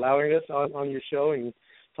allowing us on your show and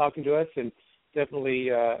talking to us, and definitely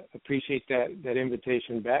appreciate that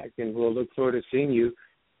invitation back, and we'll look forward to seeing you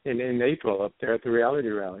in April up there at the Reality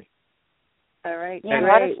Rally. All right. Yeah,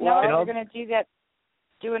 let us know if you're going to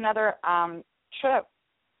do another trip.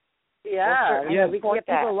 Yeah, we can get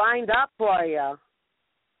people lined up for you.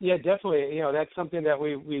 Yeah, definitely. That's something that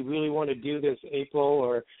we really want to do this April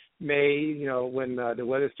or May, when the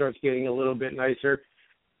weather starts getting a little bit nicer.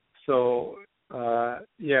 So, we're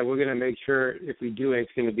going to make sure if we do,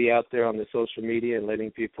 it's going to be out there on the social media and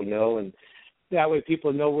letting people know. And that way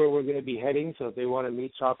people know where we're going to be heading. So if they want to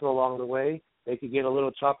meet Chopper along the way, they could get a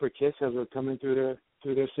little Chopper kiss as we're coming through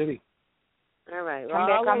their city. All right. Well, come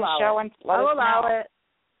back on the show and I'll allow it.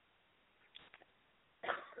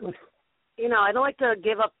 I don't like to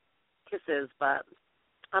give up kisses, but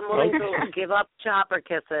I'm willing to give up Chopper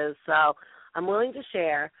kisses, so I'm willing to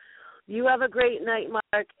share. You have a great night,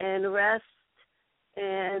 Mark, and rest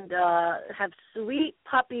and have sweet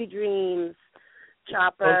puppy dreams,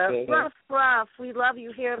 Chopper. Okay. Ruff, ruff. We love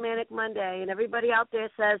you here at Manic Monday, and everybody out there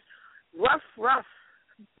says, ruff, ruff.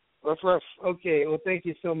 Ruff, ruff. Okay, well, thank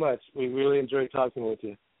you so much. We really enjoyed talking with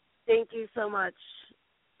you. Thank you so much.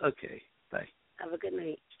 Okay, bye. Have a good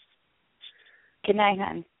night. Good night,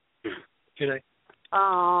 hon. Good night.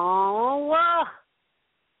 Oh, I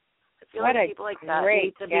feel what like people like that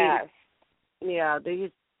need to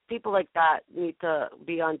be. People like that need to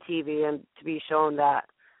be on TV and to be shown that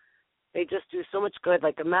they just do so much good.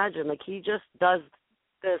 Like, imagine, he just does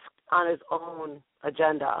this on his own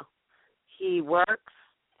agenda. He works,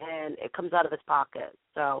 and it comes out of his pocket.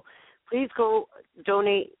 So please go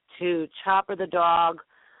donate to Chopper the dog.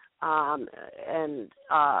 And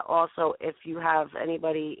also, if you have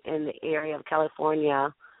anybody in the area of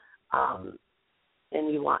California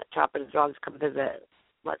and you want Chopper the dog to come visit,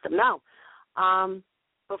 let them know.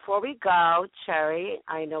 Before we go, Cherry,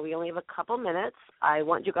 I know we only have a couple minutes. I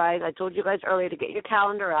told you guys earlier to get your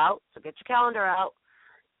calendar out, so get your calendar out.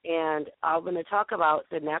 And I'm going to talk about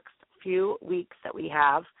the next few weeks that we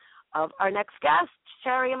have of our next guest.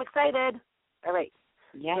 Cherry, I'm excited. All right.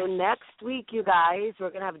 Yes. So next week, you guys, we're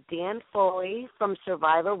going to have Dan Foley from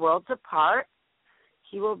Survivor Worlds Apart.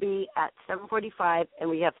 He will be at 7:45, and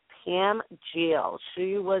we have Pam Gill.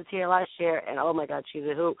 She was here last year, and oh my God, she's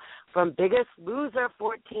a hoot. From Biggest Loser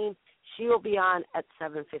 14, she will be on at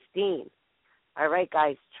 7:15. All right,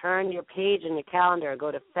 guys, turn your page in your calendar.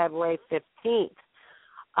 Go to February 15th.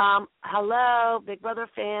 Hello, Big Brother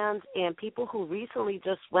fans and people who recently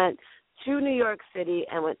just went to New York City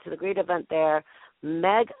and went to the great event there.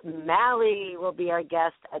 Meg Malley will be our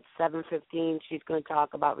guest at 7:15. She's going to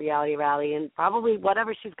talk about Reality Rally and probably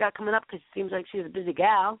whatever she's got coming up because it seems like she's a busy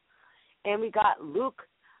gal. And we got Luke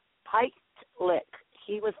Pitelick.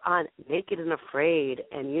 He was on Naked and Afraid,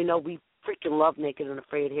 and we freaking love Naked and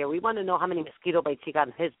Afraid here. We want to know how many mosquito bites he got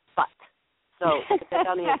in his butt. So put that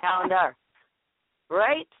down on your calendar.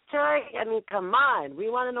 Right, Terry? I mean, come on.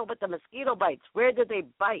 We want to know about the mosquito bites. Where did they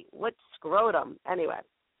bite? What scrotum? Anyway.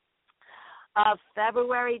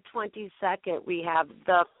 February 22nd, we have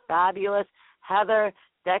the fabulous Heather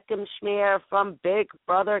Deckenschmier from Big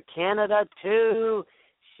Brother Canada 2.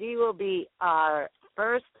 She will be our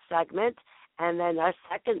first segment, and then our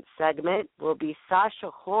second segment will be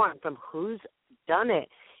Sasha Horn from Who's Done It.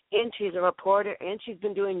 And she's a reporter, and she's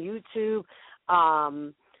been doing YouTube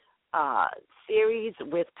series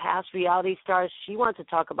with past reality stars. She wants to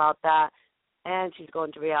talk about that, and she's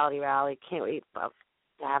going to Reality Rally. Can't wait to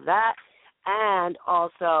have that. And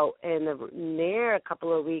also in the near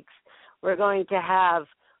couple of weeks, we're going to have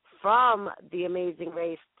from The Amazing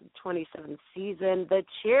Race 27th season, the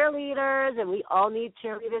cheerleaders, and we all need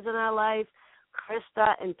cheerleaders in our life,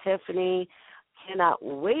 Krista and Tiffany. Cannot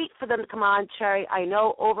wait for them to come on, Cherry. I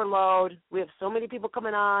know overload. We have so many people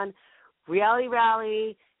coming on. Reality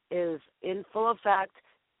Rally is in full effect,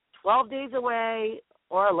 12 days away,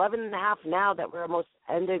 or 11 and a half now that we're almost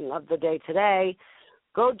ending of the day today.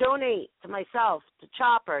 Go donate to myself, to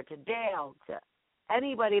Chopper, to Dale, to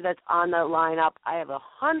anybody that's on the lineup. I have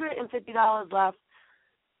 $150 left.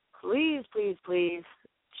 Please, please, please.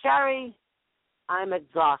 Sherry, I'm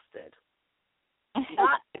exhausted.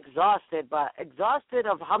 Not exhausted, but exhausted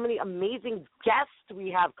of how many amazing guests we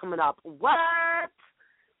have coming up. What?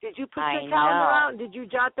 Did you put your calendar out? Did you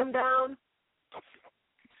jot them down?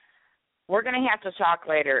 We're going to have to talk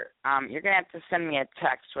later. You're going to have to send me a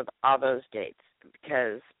text with all those dates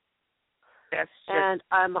because that's just and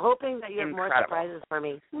I'm hoping that you have incredible. more surprises for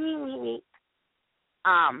me.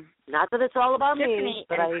 Not that it's all about Tiffany me,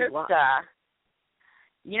 but and Krista,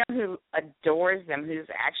 you know who adores them, who's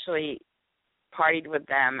actually partied with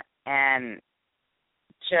them and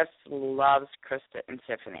just loves Krista and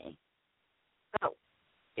Tiffany,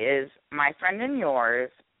 is my friend and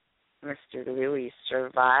yours, Mr. Louis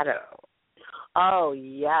Servato. Oh,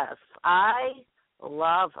 yes. I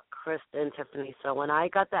love Krista and Tiffany. So when I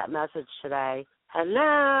got that message today,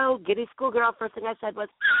 hello, giddy schoolgirl, first thing I said was,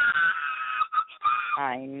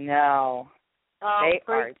 I know. They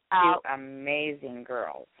are two out. amazing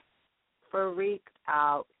girls. Freaked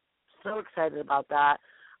out. So excited about that.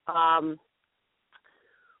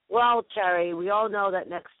 Well, Cherry, we all know that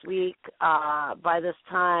next week, by this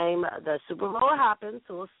time, the Super Bowl happens,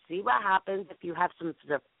 so we'll see what happens. If you have some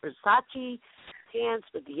Versace pants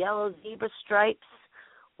with the yellow zebra stripes,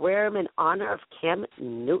 wear them in honor of Cam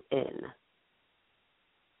Newton.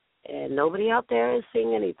 And nobody out there is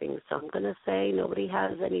saying anything, so I'm going to say nobody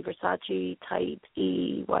has any Versace tight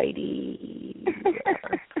whitey.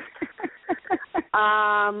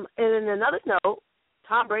 And in another note,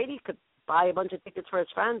 Tom Brady could buy a bunch of tickets for his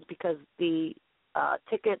friends because the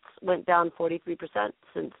tickets went down 43%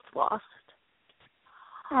 since lost.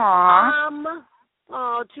 Aww.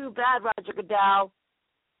 Oh, too bad, Roger Goodell.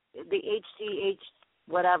 The HCH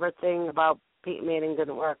whatever thing about Peyton Manning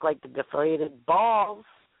didn't work, like the deflated balls.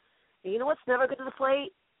 And you know what's never going to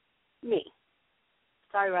deflate? Me.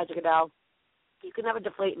 Sorry, Roger Goodell. You can never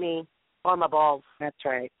deflate me or my balls. That's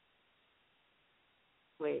right.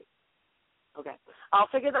 Wait. Okay. I'll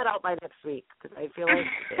figure that out by next week because I feel like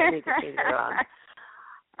I need to change it around.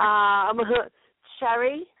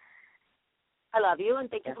 Sherry, I love you, and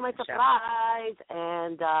thank you for my supplies.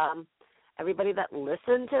 And everybody that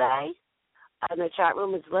listened today in the chat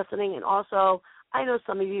room is listening. And also, I know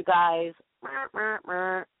some of you guys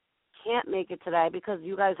can't make it today because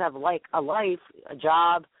you guys have, like, a life, a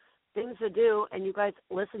job, things to do, and you guys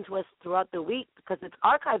listen to us throughout the week because it's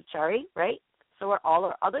archived, Cherry, right? So are all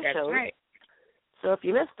our other shows. That's right. So if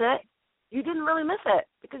you missed it, you didn't really miss it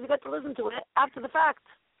because you got to listen to it after the fact.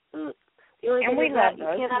 The only And thing we is love that you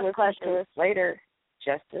those can't who ask listen questions. to us later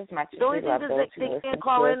just as much as The only we thing love is those that who they listen can't to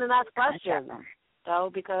call us in and ask the chat questions. room.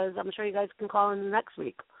 So because I'm sure you guys can call in next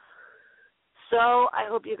week. So I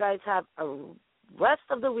hope you guys have a rest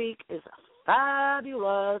of the week is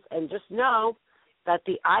fabulous. And just know that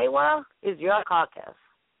the Iowa is your caucus.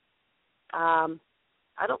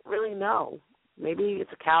 I don't really know. Maybe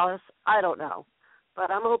it's a callus. I don't know. But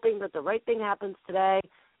I'm hoping that the right thing happens today,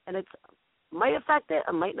 and it might affect it,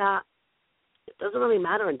 it might not. It doesn't really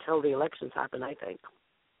matter until the elections happen, I think.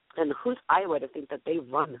 And who's Iowa to think that they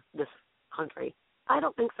run this country? I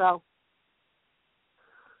don't think so.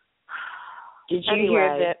 Did you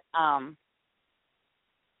hear that,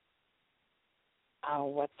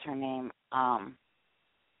 what's her name?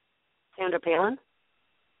 Sandra Palin?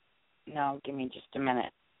 No, give me just a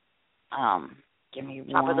minute. Give me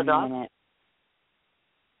Top of the dog? minute.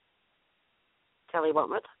 Kelly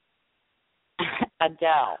Wentworth?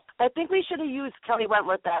 Adele. I think we should have used Kelly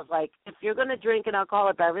Wentworth as, like, if you're going to drink an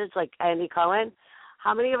alcoholic beverage like Andy Cohen,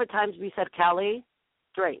 how many of the times we said Kelly,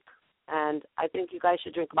 drink? And I think you guys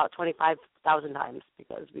should drink about 25,000 times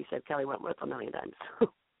because we said Kelly Wentworth a million times.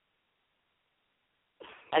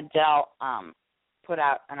 Adele put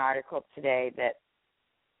out an article today that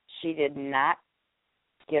she did not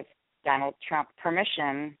give Donald Trump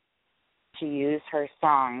permission to use her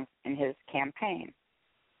songs in his campaign.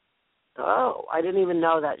 Oh, I didn't even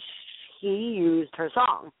know that he used her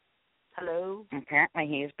song. Hello? Apparently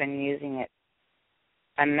he's been using it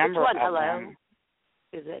a number Which one? of Hello? them.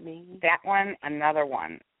 Is it me? That one, another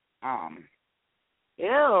one.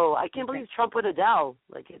 Ew, I can't believe Trump with Adele.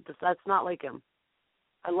 Like, that's not like him.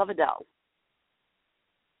 I love Adele.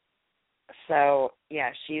 So,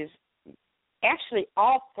 yeah, she's actually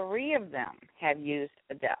all three of them have used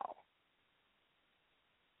Adele.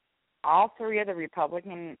 All three of the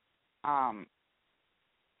Republican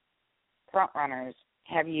frontrunners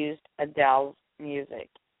have used Adele's music.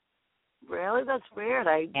 Really? That's weird.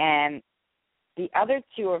 And the other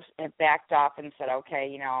two have backed off and said, okay,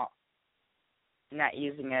 you know, not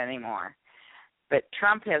using it anymore. But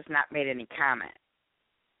Trump has not made any comment.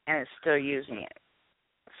 and is still using it.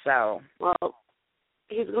 So. Well,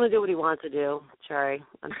 he's going to do what he wants to do, Cherry,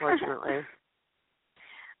 unfortunately.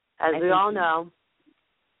 As we all know,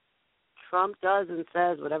 Trump does and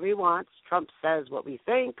says whatever he wants. Trump says what we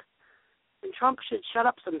think. And Trump should shut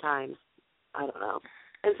up sometimes. I don't know.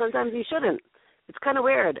 And sometimes he shouldn't. It's kind of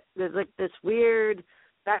weird. There's like this weird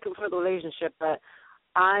back and forth relationship, but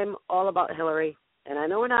I'm all about Hillary. And I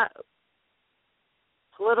know we're not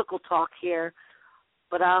political talk here,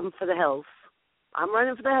 but I'm for the hills. I'm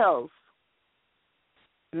running for the hills.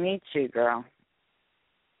 Me too, girl.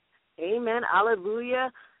 Amen.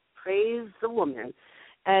 Hallelujah. Praise the woman.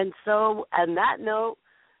 And so, on that note,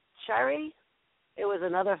 Cherry, it was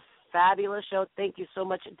another fabulous show. Thank you so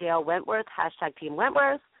much, Dale Wentworth, #Team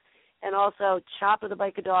Wentworth, and also Chopper the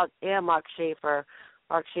Biker Dog and Mark Schaeffer.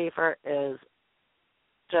 Mark Schaeffer is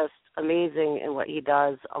just amazing in what he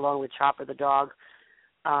does, along with Chopper the Dog.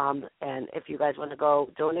 And if you guys want to go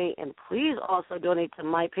donate, and please also donate to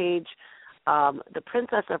my page, the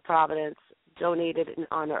Princess of Providence donated in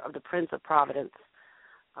honor of the Prince of Providence,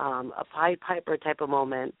 a Pied Piper type of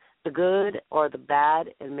moment, the good or the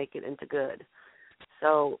bad, and make it into good.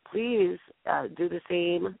 So please do the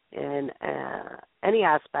same in any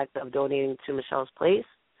aspect of donating to Michelle's Place.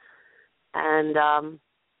 And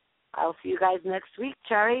I'll see you guys next week,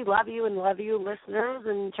 Cherry. Love you, listeners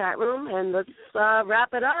in chat room, and let's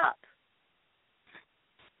wrap it up.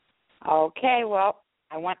 Okay, well,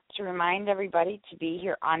 I want to remind everybody to be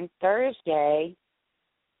here on Thursday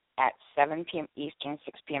at 7 p.m. Eastern,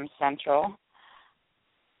 6 p.m. Central.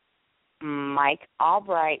 Mike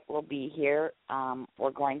Albright will be here.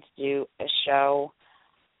 We're going to do a show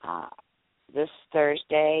this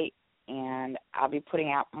Thursday, and I'll be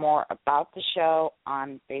putting out more about the show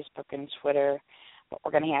on Facebook and Twitter. But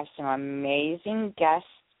we're going to have some amazing guests,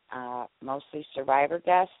 mostly Survivor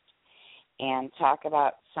guests, and talk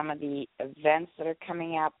about some of the events that are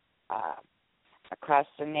coming up across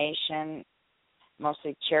the nation,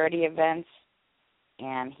 mostly charity events.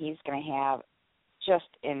 And he's going to have just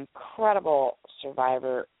incredible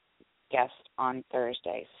Survivor guests on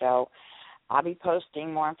Thursday. So I'll be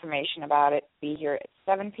posting more information about it. Be here at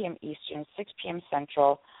 7 p.m. Eastern, 6 p.m.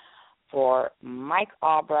 Central for Mike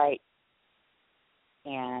Albright.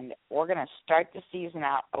 And we're going to start the season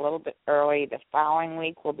out a little bit early. The following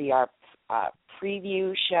week will be our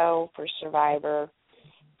preview show for Survivor.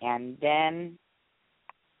 And then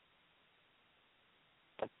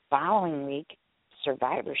the following week,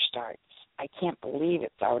 Survivor starts. I can't believe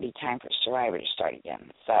it's already time for Survivor to start again.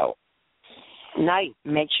 So, nice.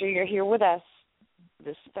 Make sure you're here with us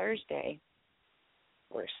this Thursday.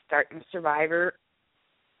 We're starting Survivor,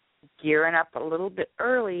 gearing up a little bit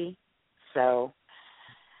early. So,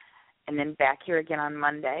 and then back here again on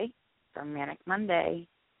Monday for Manic Monday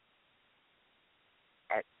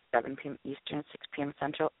at 7 p.m. Eastern, 6 p.m.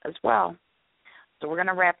 Central as well. So we're going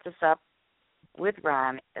to wrap this up with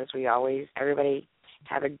Ron, as we always. Everybody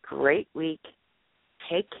have a great week.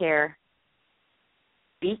 Take care.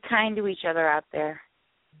 Be kind to each other out there.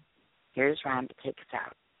 Here's Ron to take us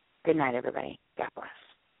out. Good night, everybody. God bless.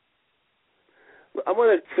 I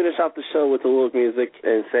want to finish off the show with a little music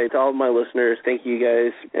and say to all of my listeners, thank you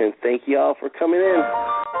guys, and thank you all for coming in.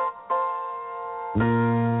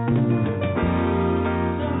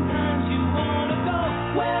 Sometimes you want to go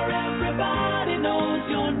where everybody knows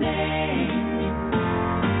your name.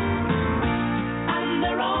 And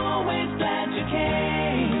they're always glad you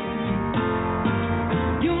came.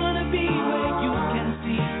 You want to be where you can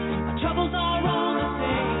see our troubles are all the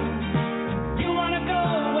same. You want to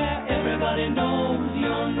go where everybody knows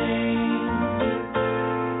your name.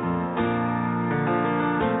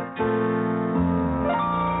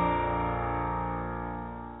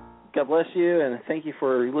 God bless you, and thank you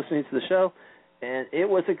for listening to the show. And it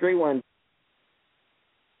was a great one.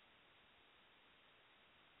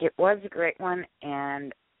 It was a great one,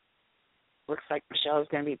 and looks like Michelle is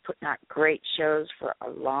going to be putting out great shows for a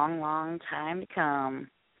long, long time to come.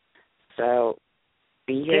 So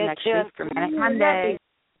be here next week for Manic Monday.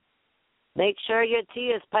 Make sure your tea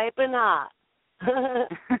is piping hot.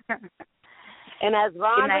 And as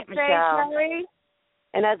Ron Good night, would say, Michelle. Sherry,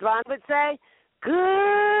 and as Ron would say,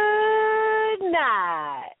 good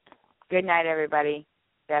night. Good night, everybody.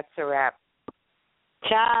 That's a wrap.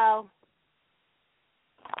 Ciao.